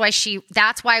that's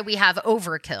why we have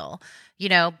overkill,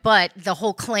 but the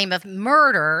whole claim of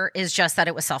murder is just that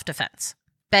it was self-defense.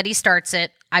 Betty starts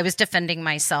it. I was defending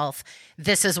myself.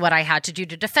 This is what I had to do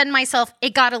to defend myself.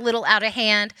 It got a little out of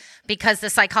hand because the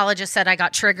psychologist said I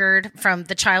got triggered from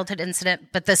the childhood incident,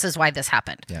 but this is why this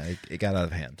happened. Yeah, it got out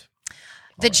of hand.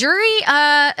 The jury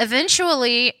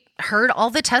eventually heard all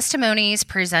the testimonies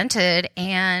presented,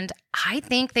 and I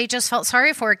think they just felt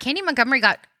sorry for her. Candy Montgomery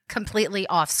got completely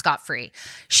off scot-free.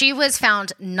 She was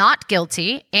found not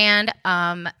guilty, and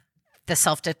the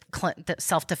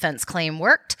self-defense claim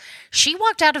worked. She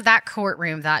walked out of that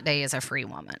courtroom that day as a free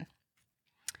woman.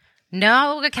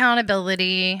 No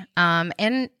accountability,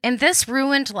 and this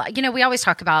ruined. We always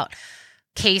talk about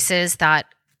cases that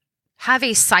have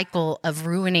a cycle of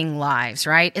ruining lives,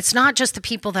 right? It's not just the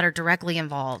people that are directly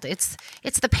involved. It's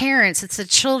the parents, it's the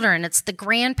children, it's the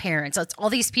grandparents. It's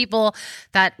all these people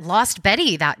that lost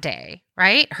Betty that day,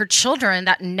 right? Her children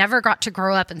that never got to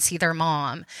grow up and see their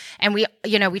mom. And we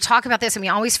talk about this and we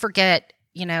always forget,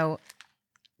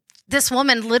 this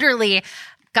woman literally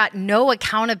got no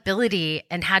accountability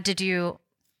and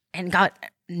got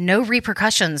no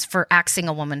repercussions for axing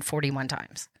a woman 41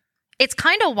 times. It's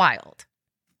kind of wild.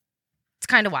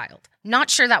 Not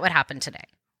sure that would happen today.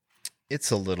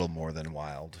 It's a little more than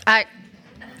wild.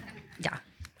 Yeah.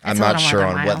 I'm not sure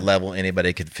on what level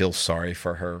anybody could feel sorry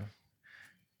for her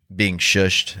being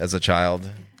shushed as a child,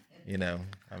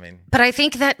 But I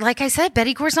think that, like I said,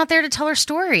 Betty Gore's not there to tell her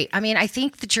story. I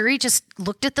think the jury just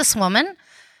looked at this woman,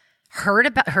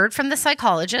 heard from the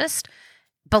psychologist,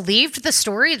 believed the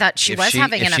story that she was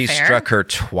having an affair. If she struck her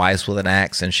twice with an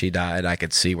axe and she died, I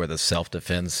could see where the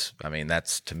self-defense,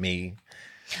 that's to me.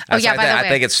 By the way, I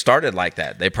think it started like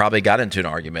that. They probably got into an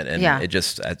argument, and it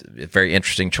just a very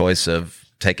interesting choice of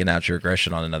taking out your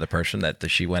aggression on another person that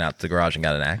she went out to the garage and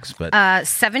got an axe. But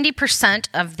 70%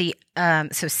 of the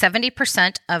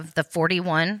 70% of the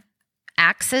 41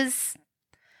 axes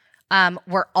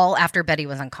were all after Betty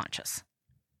was unconscious.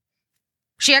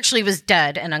 She actually was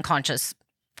dead and unconscious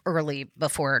early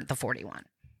before the 41.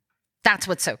 That's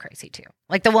what's so crazy too.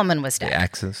 Like, the woman was dead. The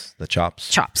axes, the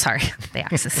chops. Sorry, the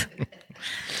axes.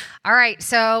 All right.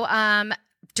 So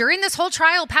during this whole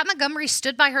trial, Pat Montgomery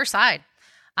stood by her side.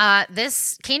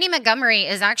 This Candy Montgomery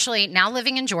is actually now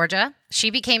living in Georgia. She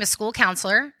became a school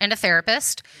counselor and a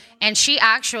therapist, and she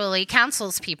actually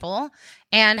counsels people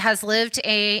and has lived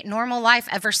a normal life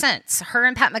ever since. Her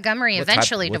and Pat Montgomery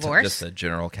eventually divorced. Just a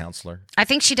general counselor. I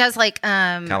think she does like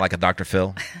kind of like a Dr.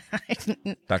 Phil,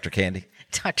 Dr. Candy.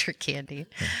 Dr. Candy.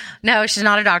 No, she's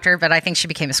not a doctor, but I think she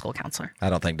became a school counselor. I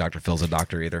don't think Dr. Phil's a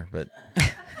doctor either, but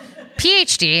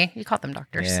PhD. You call them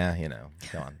doctors. Yeah,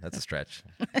 come on, that's a stretch.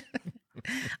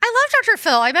 I love Dr.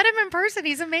 Phil. I met him in person.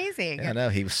 He's amazing. Yeah, I know.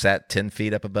 He sat 10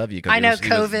 feet up above you. I know, he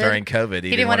was during COVID. He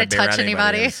didn't want to touch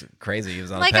anybody. It was crazy. He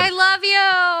was on like, I love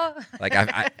you. Like,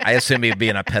 I assume he'd be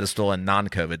in a pedestal in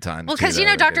non-COVID times. Well, because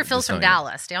Dr. Phil's from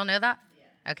Dallas. Do y'all know that?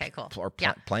 Yeah. Okay, cool.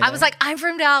 I was like, I'm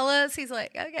from Dallas. He's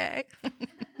like, okay.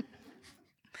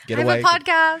 Get I away. have a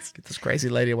podcast. Get this crazy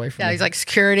lady away from me. Yeah, he's like,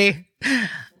 security.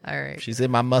 All right. She's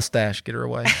in my mustache. Get her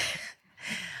away.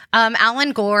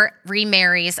 Alan Gore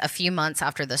remarries a few months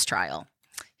after this trial.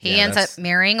 He ends up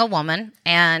marrying a woman,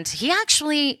 and he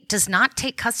actually does not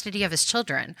take custody of his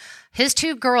children. His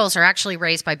 2 girls are actually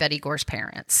raised by Betty Gore's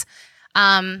parents.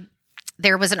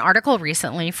 There was an article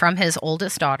recently from his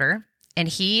oldest daughter, and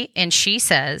she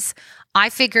says, I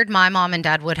figured my mom and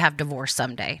dad would have divorced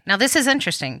someday. Now, this is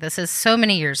interesting. This is so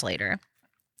many years later.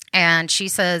 And she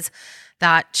says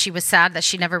that she was sad that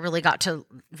she never really got to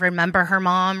remember her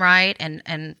mom, right?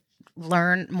 And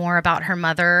learn more about her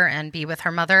mother and be with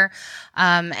her mother.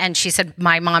 And she said,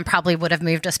 my mom probably would have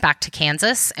moved us back to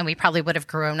Kansas, and we probably would have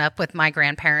grown up with my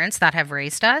grandparents that have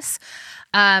raised us.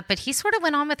 But he sort of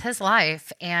went on with his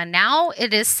life. And now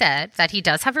it is said that he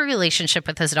does have a relationship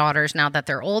with his daughters now that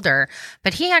they're older,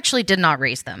 but he actually did not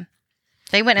raise them.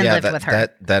 They went and lived with her.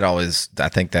 That always, I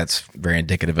think that's very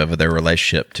indicative of their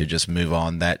relationship to just move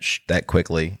on that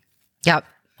quickly. Yep.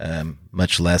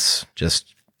 Much less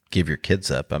just give your kids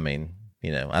up. I mean,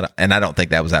 I don't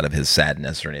think that was out of his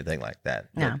sadness or anything like that.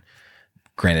 No. But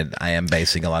granted, I am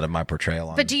basing a lot of my portrayal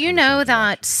on. But do you know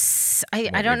that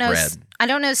I don't know? I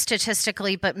don't know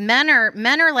statistically, but men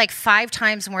are like 5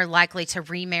 times more likely to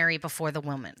remarry before the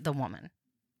woman.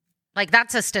 Like,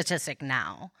 that's a statistic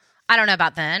now. I don't know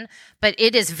about then, but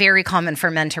it is very common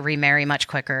for men to remarry much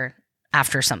quicker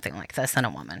after something like this than a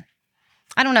woman.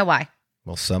 I don't know why.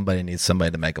 Well, somebody needs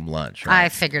somebody to make them lunch. Right? I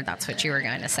figured that's what you were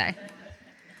going to say.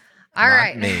 All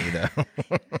right. Not me,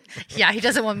 though. Yeah, he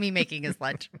doesn't want me making his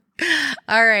lunch.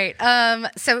 All right.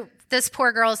 So this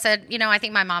poor girl said, I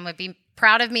think my mom would be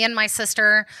proud of me and my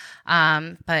sister.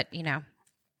 But,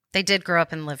 they did grow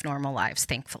up and live normal lives,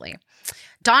 thankfully.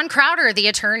 Don Crowder, the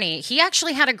attorney, he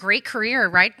actually had a great career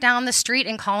right down the street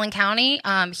in Collin County.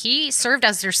 He served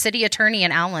as their city attorney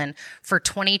in Allen for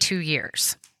 22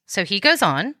 years. So he goes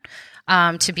on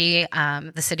to be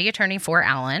the city attorney for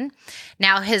Allen.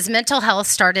 Now, his mental health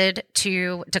started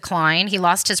to decline. He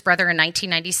lost his brother in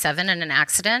 1997 in an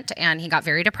accident, and he got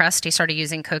very depressed. He started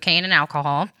using cocaine and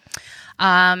alcohol.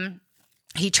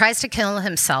 He tries to kill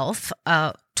himself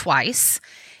twice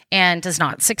and does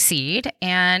not succeed.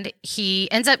 And he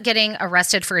ends up getting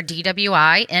arrested for a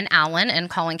DWI in Allen in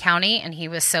Collin County, and he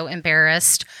was so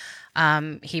embarrassed.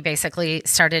 He basically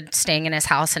started staying in his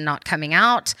house and not coming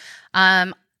out.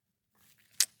 One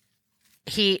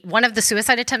of the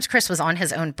suicide attempts, Chris, was on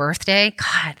his own birthday.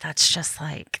 God, that's just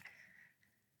like,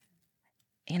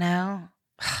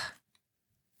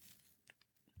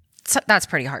 so that's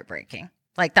pretty heartbreaking.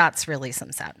 Like, that's really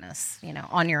some sadness,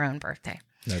 on your own birthday.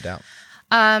 No doubt.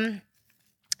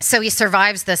 So he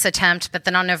survives this attempt, but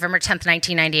then on November 10th,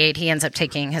 1998, he ends up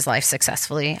taking his life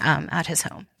successfully at his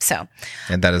home.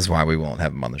 And that is why we won't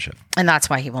have him on the show. And that's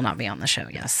why he will not be on the show,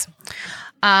 yes.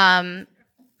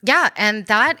 Yeah, and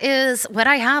that is what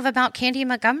I have about Candy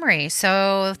Montgomery.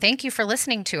 So thank you for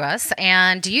listening to us.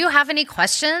 And do you have any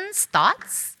questions,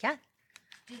 thoughts? Yeah.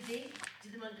 Did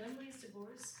the Montgomerys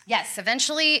divorce? Yes,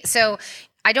 eventually. So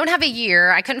I don't have a year.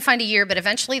 I couldn't find a year, but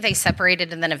eventually they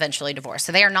separated and then eventually divorced.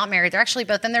 So they are not married. They're actually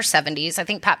both in their 70s. I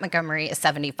think Pat Montgomery is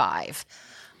 75.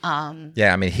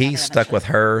 Yeah, I mean, he stuck with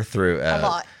her through a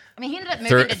lot. I mean, he ended up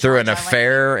moving to through an Georgia,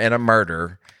 affair and a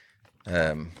murder.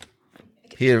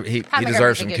 He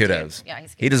deserves some kudos. Yeah,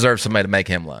 he deserves somebody to make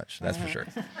him lunch. That's for sure.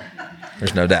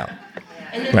 There's no doubt.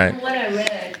 And then from what I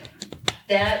read,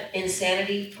 that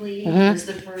insanity plea was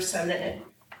the first time that it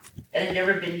had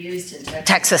never been used in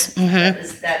Texas. That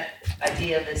was that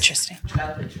idea of his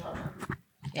childhood trauma.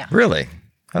 Yeah. Really?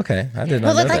 Okay. I did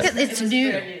not know that. It's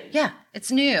new. Yeah, it's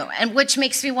new. And which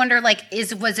makes me wonder,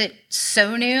 was it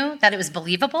so new that it was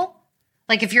believable?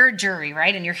 Like, if you're a jury,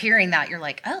 right, and you're hearing that, you're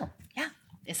like, oh, yeah,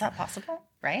 is that possible,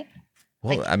 right?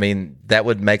 Well, I mean, that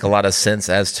would make a lot of sense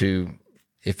as to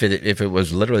if it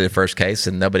was literally the first case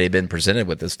and nobody had been presented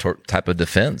with this type of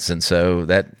defense, and so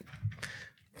that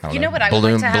what I would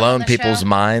like to have blown on the people's show?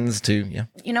 minds to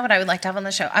You know what I would like to have on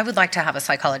the show? I would like to have a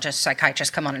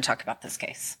psychiatrist come on and talk about this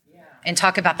case and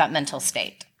talk about that mental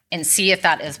state and see if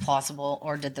that is plausible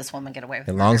or did this woman get away with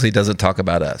it. as long as he doesn't talk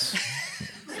about us.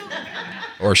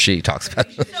 Or she talks about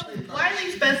it. So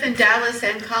Wiley's both in Dallas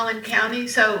and Collin County.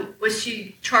 So was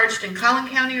she charged in Collin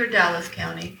County or Dallas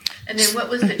County? And then what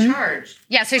was the charge?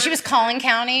 Yeah, so she was Collin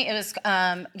County. It was,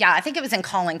 I think it was in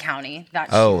Collin County.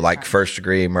 Like first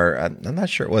degree murder. I'm not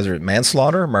sure. Was it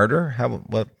manslaughter, murder?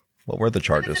 What were the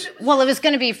charges? Well, it was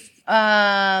going to be,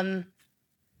 I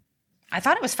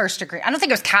thought it was first degree. I don't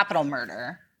think it was capital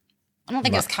murder. I don't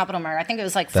think it was capital murder. I think it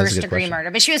was like first degree murder.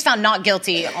 But she was found not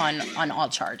guilty on all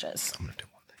charges. I'm going to do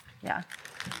one thing. Yeah.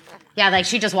 Yeah, like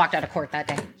she just walked out of court that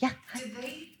day. Yeah.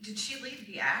 Did she leave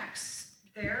the axe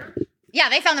there? Yeah,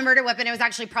 they found the murder weapon. It was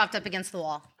actually propped up against the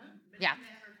wall. Yeah.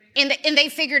 And they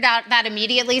figured out that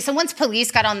immediately. So once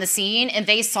police got on the scene and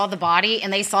they saw the body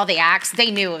and they saw the axe,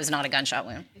 they knew it was not a gunshot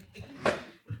wound.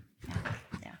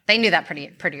 Yeah. They knew that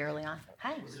pretty early on.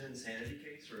 Hi. Was it an insanity case?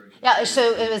 Yeah,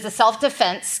 so it was a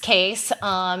self-defense case,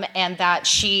 and that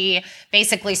she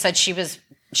basically said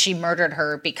she murdered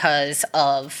her because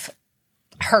of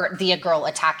the girl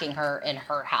attacking her in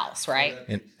her house, right?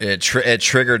 It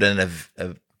triggered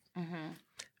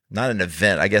not an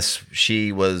event. I guess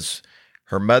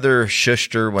her mother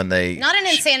shushed her when they... Not an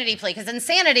insanity plea, because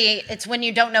insanity, it's when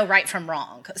you don't know right from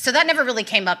wrong. So that never really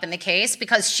came up in the case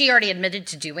because she already admitted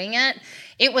to doing it.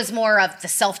 It was more of the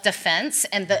self-defense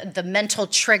and the mental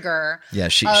trigger of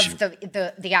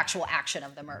the actual action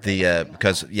of the murder.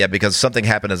 Because something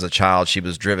happened as a child, she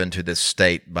was driven to this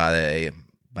state by the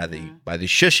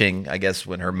shushing, I guess,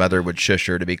 when her mother would shush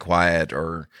her to be quiet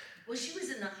or... Well, she was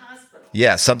in the hospital.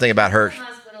 Yeah, something about her...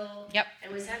 Yep.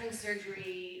 And was having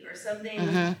surgery or something.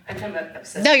 I'm talking about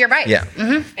upset. No, you're right. Yeah.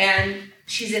 Mm-hmm. And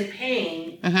she's in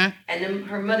pain. Mm-hmm. And then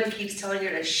her mother keeps telling her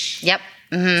to shh. Yep.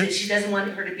 Mm-hmm. So she doesn't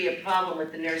want her to be a problem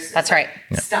with the nurses. That's right.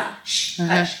 Stop. Shh.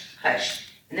 Hush. Hush.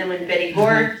 And then when Betty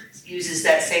Gore uses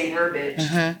that same verbiage,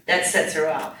 that sets her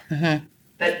off. Mm-hmm.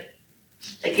 But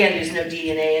again, there's no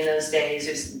DNA in those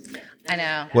days. I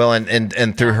know. Well,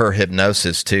 and through her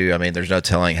hypnosis too. I mean, there's no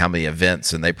telling how many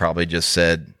events, and they probably just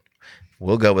said,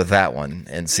 "We'll go with that one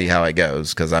and see how it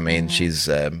goes." Because I mean, she's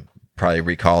probably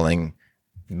recalling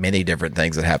many different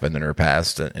things that happened in her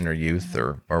past, in her youth,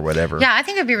 or whatever. Yeah, I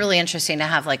think it'd be really interesting to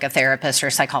have like a therapist or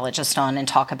a psychologist on and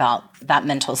talk about that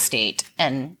mental state,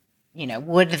 and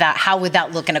how would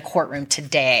that look in a courtroom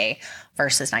today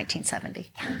versus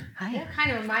 1970? Hi. That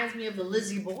kind of reminds me of the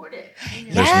Lizzie Borden.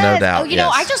 There's no doubt. Oh,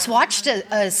 I just watched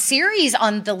a series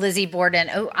on the Lizzie Borden.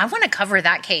 Oh, I want to cover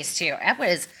that case too. That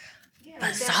was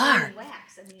bizarre.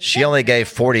 She only gave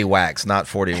 40 whacks, not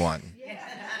 41.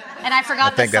 And I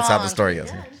forgot. I think that's how the story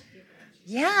goes.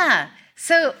 Yeah.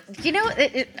 So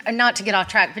not to get off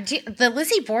track, but the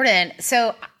Lizzie Borden.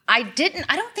 So I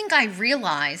don't think I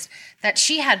realized that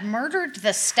she had murdered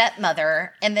the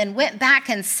stepmother and then went back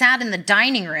and sat in the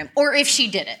dining room, or if she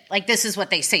did it, like this is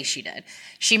what they say she did.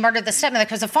 She murdered the stepmother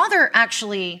because the father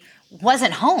actually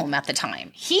wasn't home at the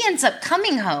time. He ends up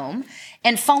coming home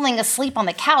and falling asleep on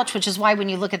the couch, which is why when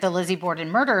you look at the Lizzie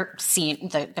Borden murder scene,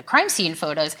 the crime scene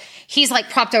photos, he's like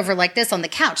propped over like this on the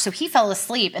couch. So he fell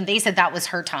asleep, and they said that was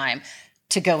her time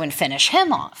to go and finish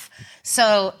him off.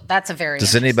 So that's a very...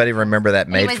 Does anybody remember that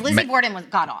Lizzie Borden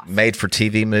got off. Made for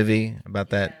TV movie about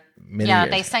that? Yeah,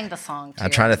 they sang the song too. I'm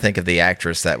trying to think of the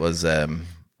actress that was...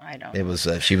 I don't. It was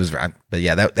she was, but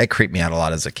yeah, that creeped me out a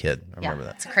lot as a kid. I remember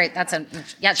that. That's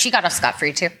great. She got off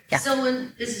scot-free too. Yeah. So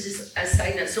this is just a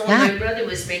side note. So when my brother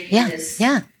was making this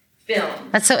film,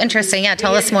 that's so interesting. Yeah,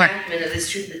 tell us more.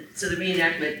 So the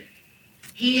reenactment,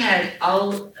 he had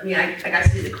all. I mean, I got to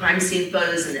see the crime scene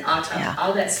photos and the autopsy,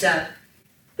 all that stuff.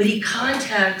 But he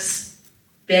contacts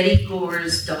Betty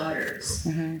Gore's daughters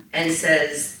and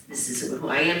says, "This is who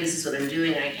I am. This is what I'm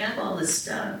doing. I have all this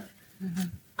stuff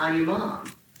on your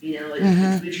mom.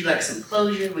 Would you like some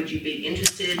closure? Would you be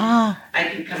interested? I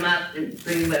can come up and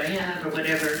bring what I have or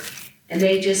whatever." And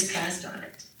they just passed on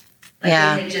it. They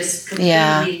had just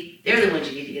completely, they're the ones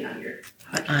you need to get on your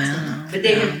podcast. But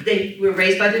they were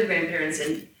raised by their grandparents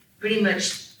and pretty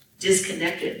much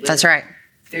disconnected with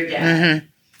their dad.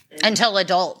 Until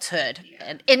adulthood.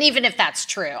 And even if that's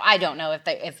true, I don't know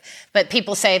but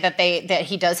people say that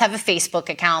he does have a Facebook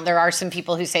account. There are some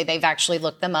people who say they've actually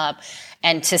looked them up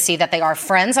and to see that they are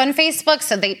friends on Facebook.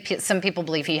 So some people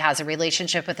believe he has a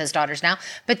relationship with his daughters now,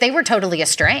 but they were totally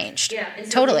estranged. Yeah. And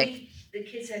so totally. The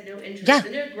kids had no interest. Yeah.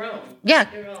 And they're grown. Yeah.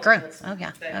 They're all grown. grown.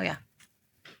 Oh yeah.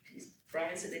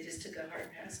 Brian said they just took a hard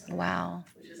pass on it. Wow.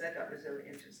 Which I thought was really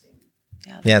interesting.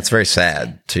 Yeah, it's very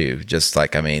sad too. Just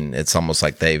like, I mean, it's almost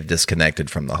like they've disconnected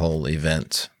from the whole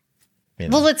event. You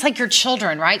know? Well, it's like your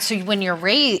children, right? So when you're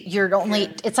raised,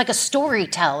 it's like a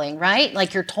storytelling, right?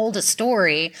 Like you're told a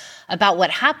story about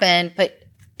what happened, but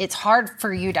it's hard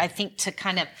for you, I think, to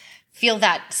kind of feel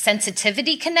that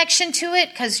sensitivity connection to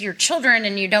it because you're children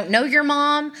and you don't know your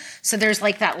mom. So there's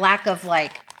like that lack of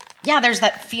there's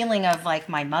that feeling of like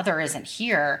my mother isn't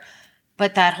here,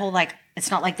 but that whole it's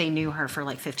not like they knew her for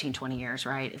like 15, 20 years,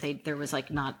 right? There was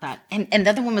like not that. And the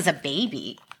other one was a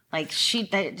baby. Like she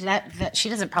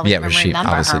doesn't probably but she remember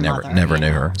obviously her mother, never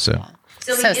knew her. So,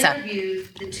 So we sad. interviewed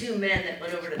the two men that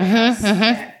went over to the house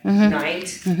that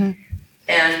night,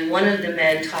 and one of the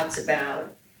men talks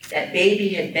about that baby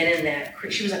had been in that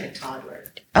crib. She was like a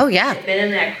toddler. Oh yeah, Had been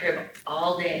in that crib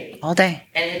all day,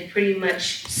 and had pretty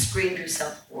much screamed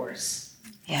herself hoarse.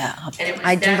 Yeah, And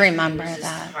I do remember just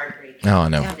that. heartbreaking. I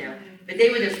know. You know? But they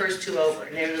were the first two over,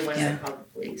 and they were the ones that called the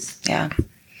police. Yeah.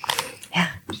 I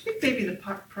think maybe the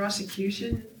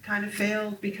prosecution kind of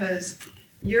failed because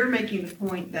you're making the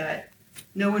point that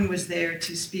no one was there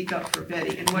to speak up for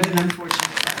Betty, and what an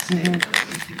unfortunate last day when you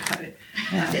think about it.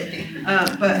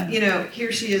 But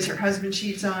here she is, her husband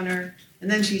cheats on her,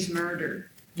 and then she's murdered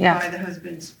by the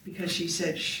husband because she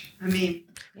said,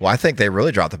 well, I think they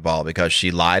really dropped the ball because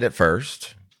she lied at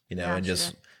first, and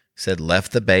just said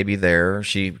left the baby there.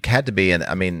 She had to be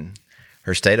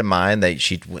her state of mind that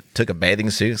she took a bathing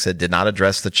suit, said did not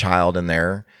address the child in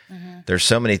there. There's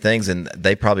so many things, and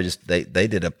they probably just they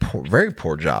did a very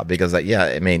poor job because well,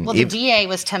 the DA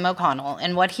was Tim O'Connell,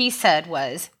 and what he said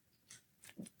was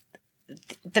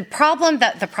the problem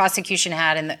that the prosecution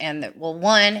had,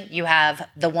 one, you have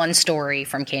the one story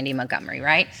from Candy Montgomery,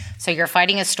 right? So you're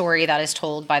fighting a story that is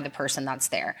told by the person that's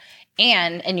there.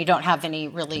 And you don't have any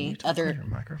really other.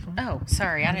 Microphone? Oh,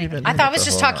 sorry, I thought I was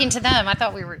just talking to them. I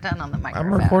thought we were done on the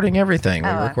microphone. I'm recording everything. We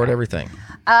record everything.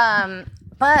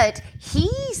 But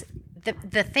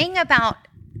the thing about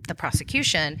the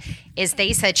prosecution is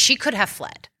they said she could have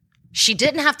fled. She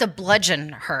didn't have to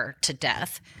bludgeon her to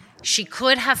death. She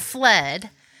could have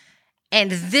fled, and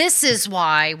this is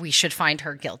why we should find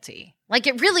her guilty. Like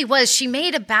it really was. She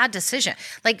made a bad decision.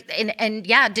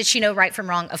 Did she know right from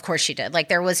wrong? Of course she did. Like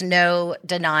there was no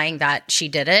denying that she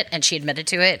did it, and she admitted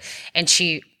to it. And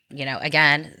she,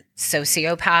 again,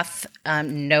 sociopath.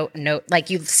 Like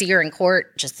you see her in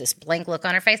court, just this blank look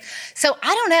on her face. So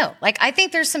I don't know. Like I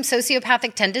think there's some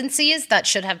sociopathic tendencies that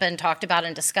should have been talked about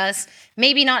and discussed.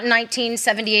 Maybe not in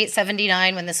 1978,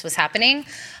 79 when this was happening,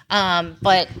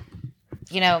 but.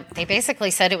 They basically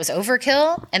said it was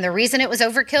overkill. And the reason it was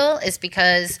overkill is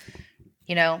because,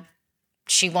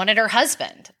 she wanted her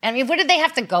husband. I mean, what did they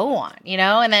have to go on,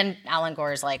 And then Alan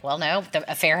Gore's like, well, no, the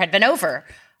affair had been over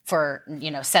for,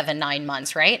 7-9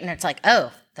 months, right? And it's like,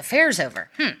 oh, the affair's over.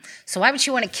 So why would she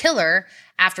want to kill her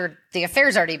after the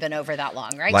affair's already been over that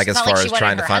long, right? Like as far as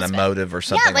trying to find a motive or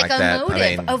something like that. Yeah,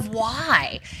 like a motive of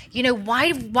why.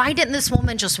 Why didn't this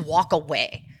woman just walk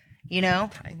away?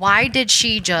 Why did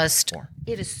she just...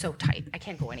 It is so tight. I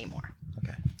can't go anymore.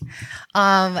 Okay.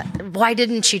 Why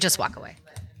didn't she just walk away?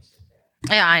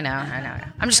 Yeah, I know.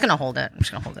 I'm just going to hold it. I'm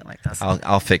just going to hold it like this.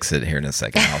 I'll fix it here in a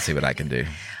second. I'll see what I can do.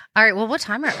 All right. Well, what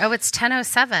time it's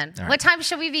 10:07. Right. What time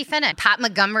should we be finished? Pat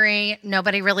Montgomery,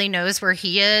 nobody really knows where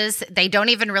he is. They don't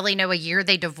even really know a year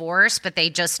they divorced, but they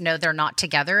just know they're not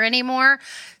together anymore.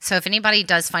 So if anybody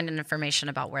does find information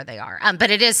about where they are.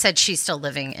 But it is said she's still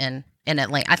living in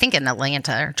Atlanta. I think in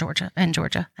Atlanta or Georgia. Yeah.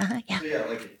 So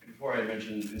like before I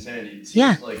mentioned insanity, it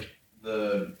seems like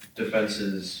the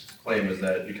defense's claim is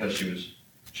that because she was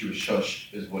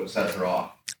shushed is what set her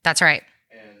off. That's right.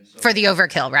 And so, for the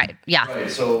overkill, right? Yeah.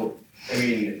 Right. So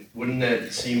wouldn't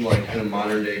that seem like in a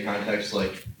modern day context,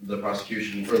 like the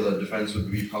prosecution or the defense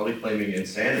would be probably claiming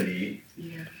insanity,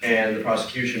 and the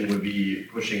prosecution would be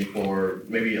pushing for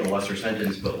maybe a lesser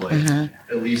sentence, but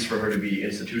at least for her to be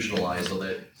institutionalized so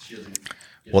that she doesn't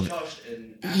get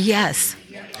shushed. Yes.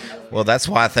 Well, that's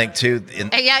why I think too.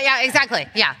 Yeah, exactly.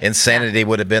 Yeah. Insanity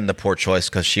would have been the poor choice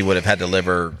because she would have had to live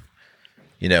her.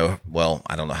 Well,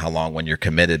 I don't know how long when you're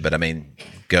committed, but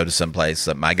go to some place.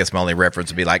 I guess my only reference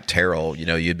would be like Terrell.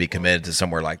 You'd be committed to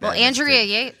somewhere like that. Well, Andrea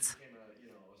Yates.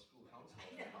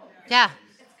 Yeah.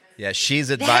 Yeah,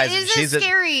 she's advising. She's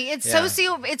scary. It's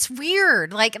It's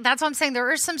weird. Like that's what I'm saying. There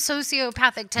are some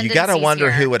sociopathic tendencies. You got to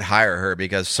wonder who would hire her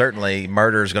because certainly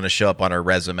murder is going to show up on her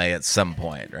resume at some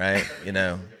point, right?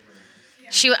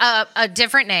 She a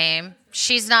different name.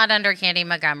 She's not under Candy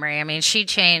Montgomery. She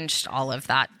changed all of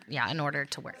that, in order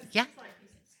to work. Yeah.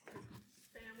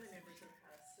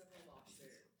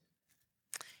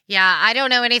 Yeah, I don't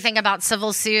know anything about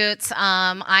civil suits.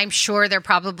 I'm sure there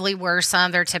probably were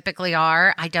some. There typically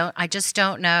are. I just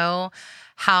don't know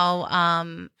how.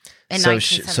 So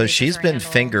she's been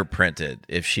fingerprinted.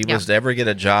 If she was to ever get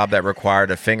a job that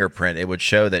required a fingerprint, it would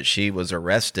show that she was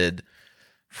arrested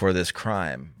for this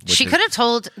crime. She could have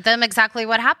told them exactly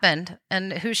what happened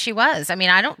and who she was. I mean,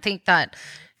 I don't think that.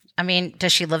 I mean,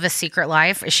 does she live a secret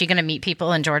life? Is she going to meet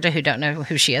people in Georgia who don't know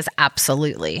who she is?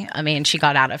 Absolutely. I mean, she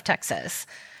got out of Texas.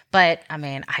 But, I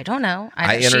mean, I don't know.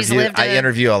 I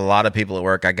interview a lot of people at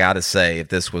work. I got to say, if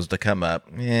this was to come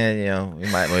up, we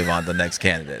might move on to the next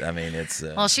candidate. I mean, it's...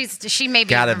 well, she may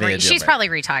be... she's probably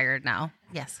retired now.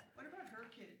 Yes. What about her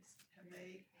kids?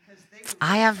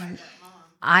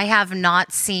 I have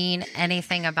not seen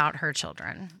anything about her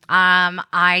children.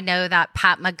 I know that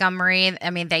Pat Montgomery, I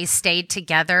mean, they stayed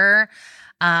together.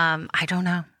 I don't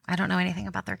know. I don't know anything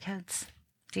about their kids.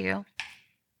 Do you?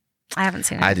 I haven't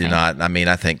seen anything. I do not. I mean,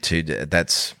 I think, too,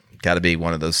 that's got to be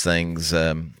one of those things,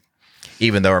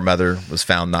 even though her mother was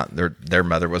found not, their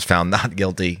mother was found not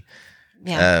guilty.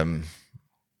 Yeah.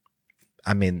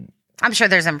 I mean... I'm sure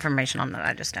there's information on that.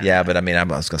 I just don't know. But I mean, I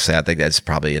was going to say, I think that's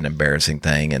probably an embarrassing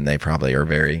thing, and they probably are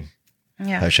very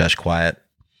hush-hush quiet.